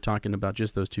 if we're talking about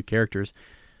just those two characters,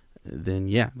 then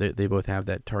yeah, they both have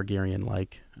that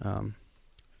Targaryen-like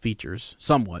features,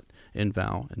 somewhat in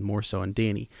Val and more so in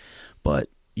Dany. But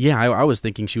yeah, I was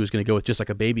thinking she was going to go with just like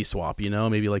a baby swap,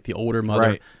 maybe like the older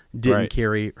mother didn't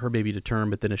carry her baby to term,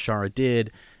 but then Ashara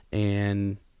did,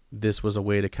 and this was a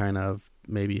way to kind of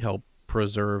maybe help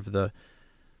preserve the,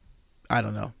 I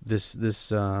don't know, this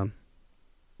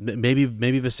maybe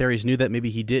Viserys knew that, maybe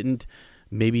he didn't,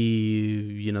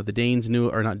 maybe the Danes knew,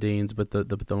 or not Danes, but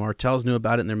the Martells knew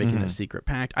about it, and they're making a secret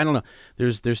pact. I don't know.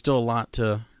 There's still a lot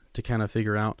to kind of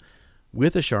figure out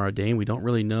with Ashara Dane. We don't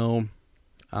really know.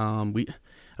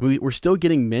 We're still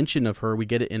getting mention of her. We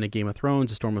get it in A Game of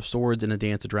Thrones, A Storm of Swords, and A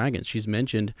Dance of Dragons. She's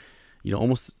mentioned,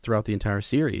 almost throughout the entire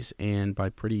series, and by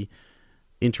pretty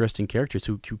interesting characters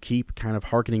who keep kind of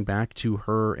hearkening back to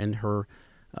her and her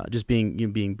just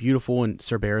being beautiful. And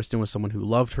Ser Barristan was someone who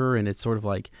loved her, and it's sort of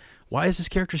like, why is this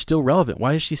character still relevant?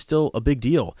 Why is she still a big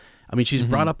deal? I mean, she's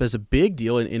brought up as a big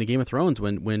deal in A Game of Thrones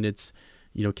when it's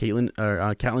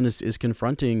Catelyn is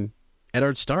confronting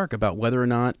Eddard Stark about whether or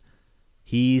not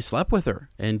he slept with her,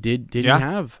 and did he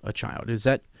have a child? Is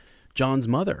that Jon's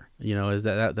mother? Is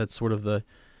that's sort of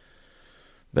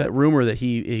that rumor that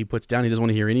he puts down. He doesn't want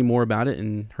to hear any more about it,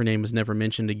 and her name was never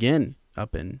mentioned again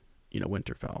up in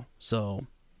Winterfell. So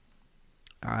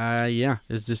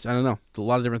it's just, I don't know, a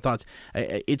lot of different thoughts.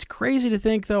 It's crazy to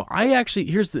think, though.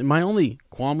 Here's my only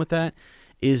qualm with that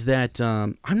is that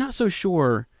I'm not so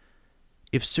sure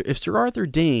if Sir Arthur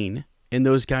Dayne and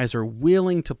those guys are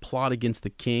willing to plot against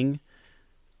the king.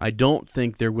 I don't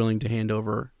think they're willing to hand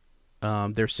over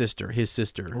his sister,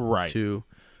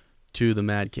 to the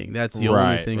Mad King. That's the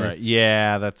only thing. Right.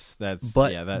 Yeah, that's.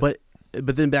 But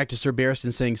then back to Ser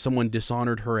Barristan saying someone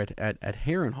dishonored her at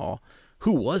Harrenhal.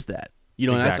 Who was that?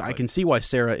 Exactly. I can see why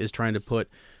Sarah is trying to put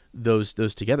those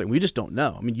together. We just don't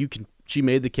know. I mean, she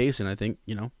made the case, and I think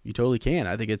you totally can.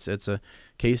 I think it's a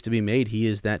case to be made. He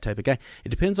is that type of guy. It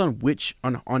depends on it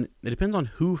depends on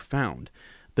who found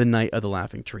the Knight of the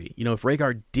Laughing Tree. If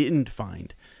Rhaegar didn't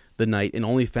find the knight and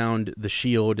only found the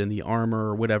shield and the armor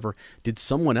or whatever, did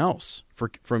someone else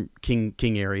from King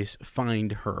Aerys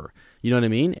find her? You know what I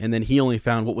mean? And then he only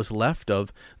found what was left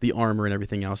of the armor and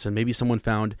everything else, and maybe someone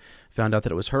found out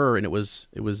that it was her, and it was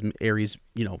Aerys,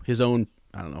 his own,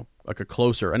 I don't know, like a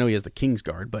closer. I know he has the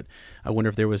Kingsguard, but I wonder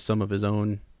if there was some of his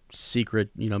own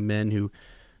secret, men who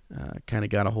kind of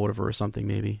got a hold of her or something.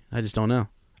 Maybe, I just don't know.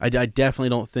 I definitely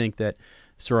don't think that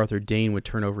Sir Arthur Dayne would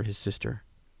turn over his sister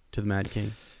to the Mad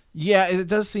King. Yeah, it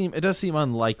does seem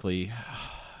unlikely.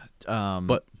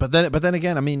 But then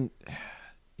again, I mean,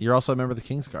 you're also a member of the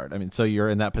Kingsguard. I mean, so you're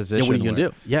in that position. Yeah, what are you gonna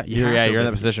do? Yeah, you're in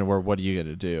that position where what are you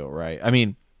gonna do, right? I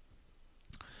mean,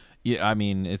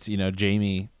 it's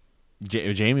Jamie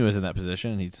was in that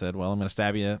position, and he said, "Well, I'm gonna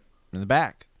stab you in the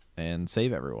back and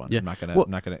save everyone. Yeah. I'm not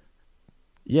gonna."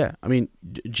 Yeah, I mean,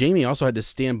 Jamie also had to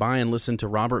stand by and listen to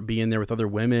Robert be in there with other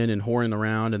women and whoring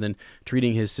around and then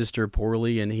treating his sister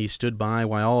poorly, and he stood by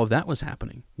while all of that was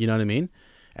happening. You know what I mean?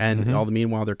 And all the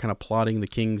meanwhile, they're kind of plotting the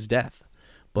king's death.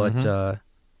 But,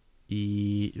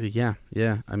 yeah,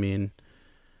 I mean,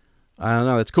 I don't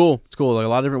know. It's cool. It's cool. Like, a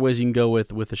lot of different ways you can go with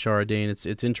Ashara Dayne.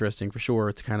 It's interesting for sure.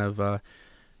 It's kind of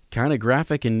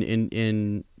graphic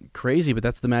and crazy, but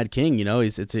that's the Mad King.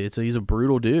 He's a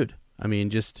brutal dude. I mean,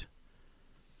 just.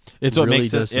 It's what really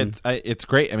makes it's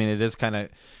great. I mean, it is kind of,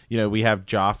 we have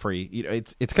Joffrey.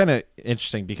 It's kind of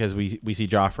interesting because we see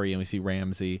Joffrey and we see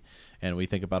Ramsay, and we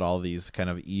think about all these kind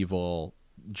of evil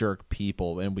jerk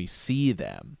people, and we see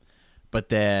them. But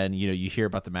then, you hear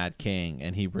about the Mad King,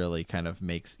 and he really kind of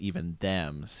makes even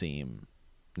them seem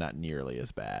not nearly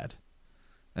as bad.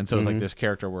 And so it's like this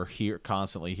character we're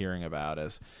constantly hearing about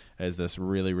as this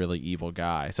really, really evil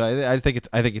guy. So I think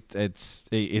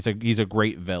he's a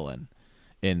great villain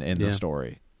in the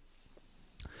story.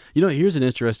 Here's an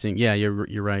interesting. Yeah,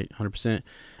 you're right, 100%.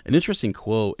 An interesting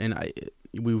quote, and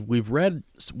we've read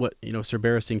what Sir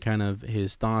Barristan kind of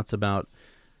his thoughts about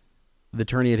the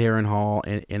tourney at Harrenhal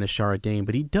and Ashara Dane,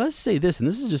 but he does say this, and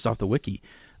this is just off the wiki.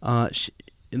 And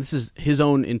this is his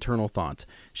own internal thoughts.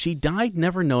 She died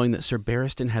never knowing that Sir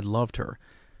Barristan had loved her.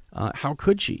 How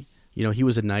could she? He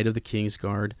was a knight of the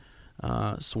Kingsguard,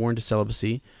 sworn to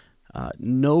celibacy.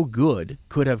 No good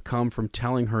could have come from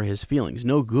telling her his feelings.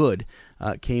 No good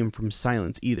came from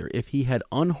silence either. If he had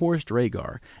unhorsed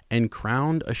Rhaegar and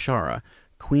crowned Ashara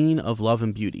Queen of Love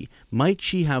and Beauty, might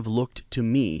she have looked to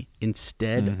me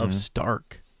instead of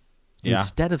Stark? Yeah.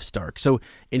 Instead of Stark. So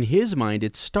in his mind,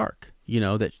 it's Stark,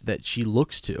 that she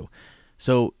looks to.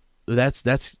 So that's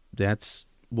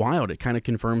wild. It kind of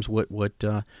confirms what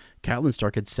Catelyn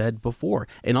Stark had said before,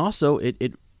 and also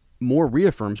it more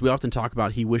reaffirms. We often talk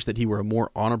about he wished that he were a more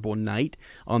honorable knight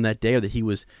on that day, or that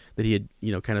he had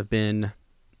kind of been,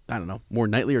 I don't know, more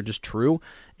knightly or just true.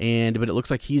 But it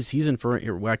looks like he's inferring,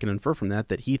 or I can infer from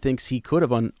that he thinks he could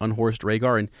have unhorsed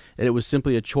Rhaegar, and it was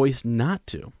simply a choice not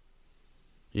to.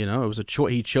 It was a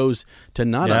choice. He chose to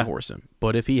not unhorse him.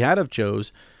 But if he had have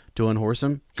chose to unhorse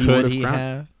him, could he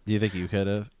have? Do you think he could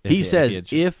have? He says and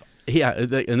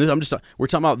this, we're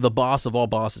talking about the boss of all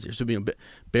bosses here. So being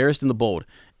Barristan the Bold.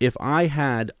 If I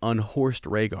had unhorsed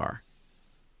Rhaegar,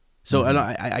 so and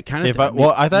I kind of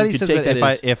I thought he says that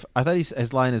I thought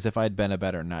his line is if I'd been a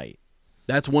better knight.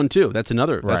 That's one too. That's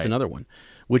another. That's another one.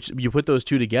 Which you put those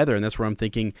two together, and that's where I'm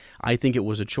thinking. I think it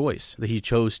was a choice that he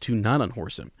chose to not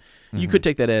unhorse him. You could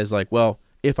take that as like, well,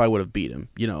 if I would have beat him,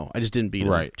 I just didn't beat him.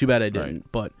 Right. Too bad I didn't.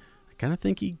 Right. But I kind of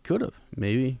think he could have.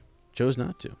 Maybe chose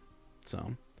not to.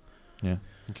 So. Yeah.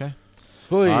 Okay.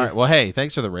 All right. Well, hey,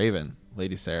 thanks for the Raven,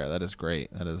 Lady Sarah. That is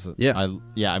great. That is.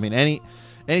 I mean,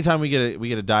 anytime we get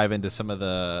to dive into some of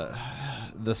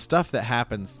the stuff that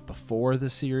happens before the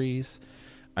series,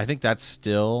 I think that's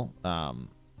still kind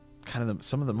of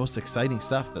some of the most exciting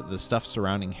stuff. The stuff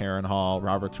surrounding Harrenhal,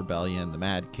 Robert's Rebellion, the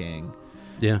Mad King.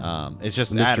 Yeah. It's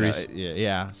just mysteries.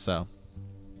 So.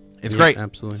 It's great.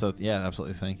 Absolutely. So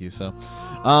absolutely. Thank you. So,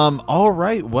 all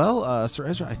right. Well, Sir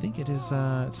Ezra, I think it's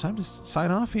time to sign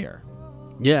off here.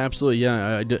 Yeah, absolutely.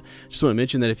 Yeah, I just want to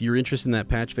mention that if you're interested in that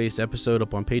Patch Face episode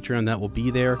up on Patreon, that will be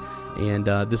there. And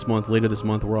later this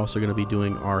month, we're also going to be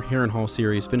doing our Harrenhal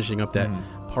series, finishing up that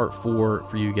part 4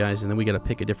 for you guys, and then we got to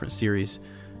pick a different series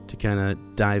to kind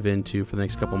of dive into for the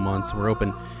next couple months. We're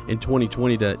open in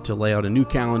 2020 to lay out a new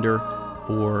calendar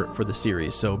for the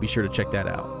series, so be sure to check that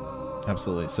out.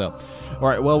 Absolutely. So, all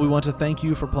right. Well, we want to thank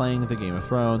you for playing the Game of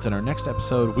Thrones. In our next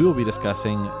episode, we will be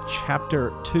discussing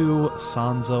Chapter 2,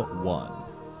 Sansa 1.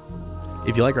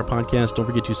 If you like our podcast, don't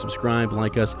forget to subscribe,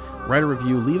 like us, write a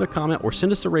review, leave a comment, or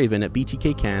send us a raven at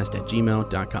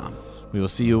btkcast@gmail.com. We will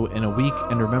see you in a week,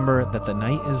 and remember that the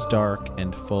night is dark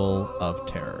and full of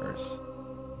terrors.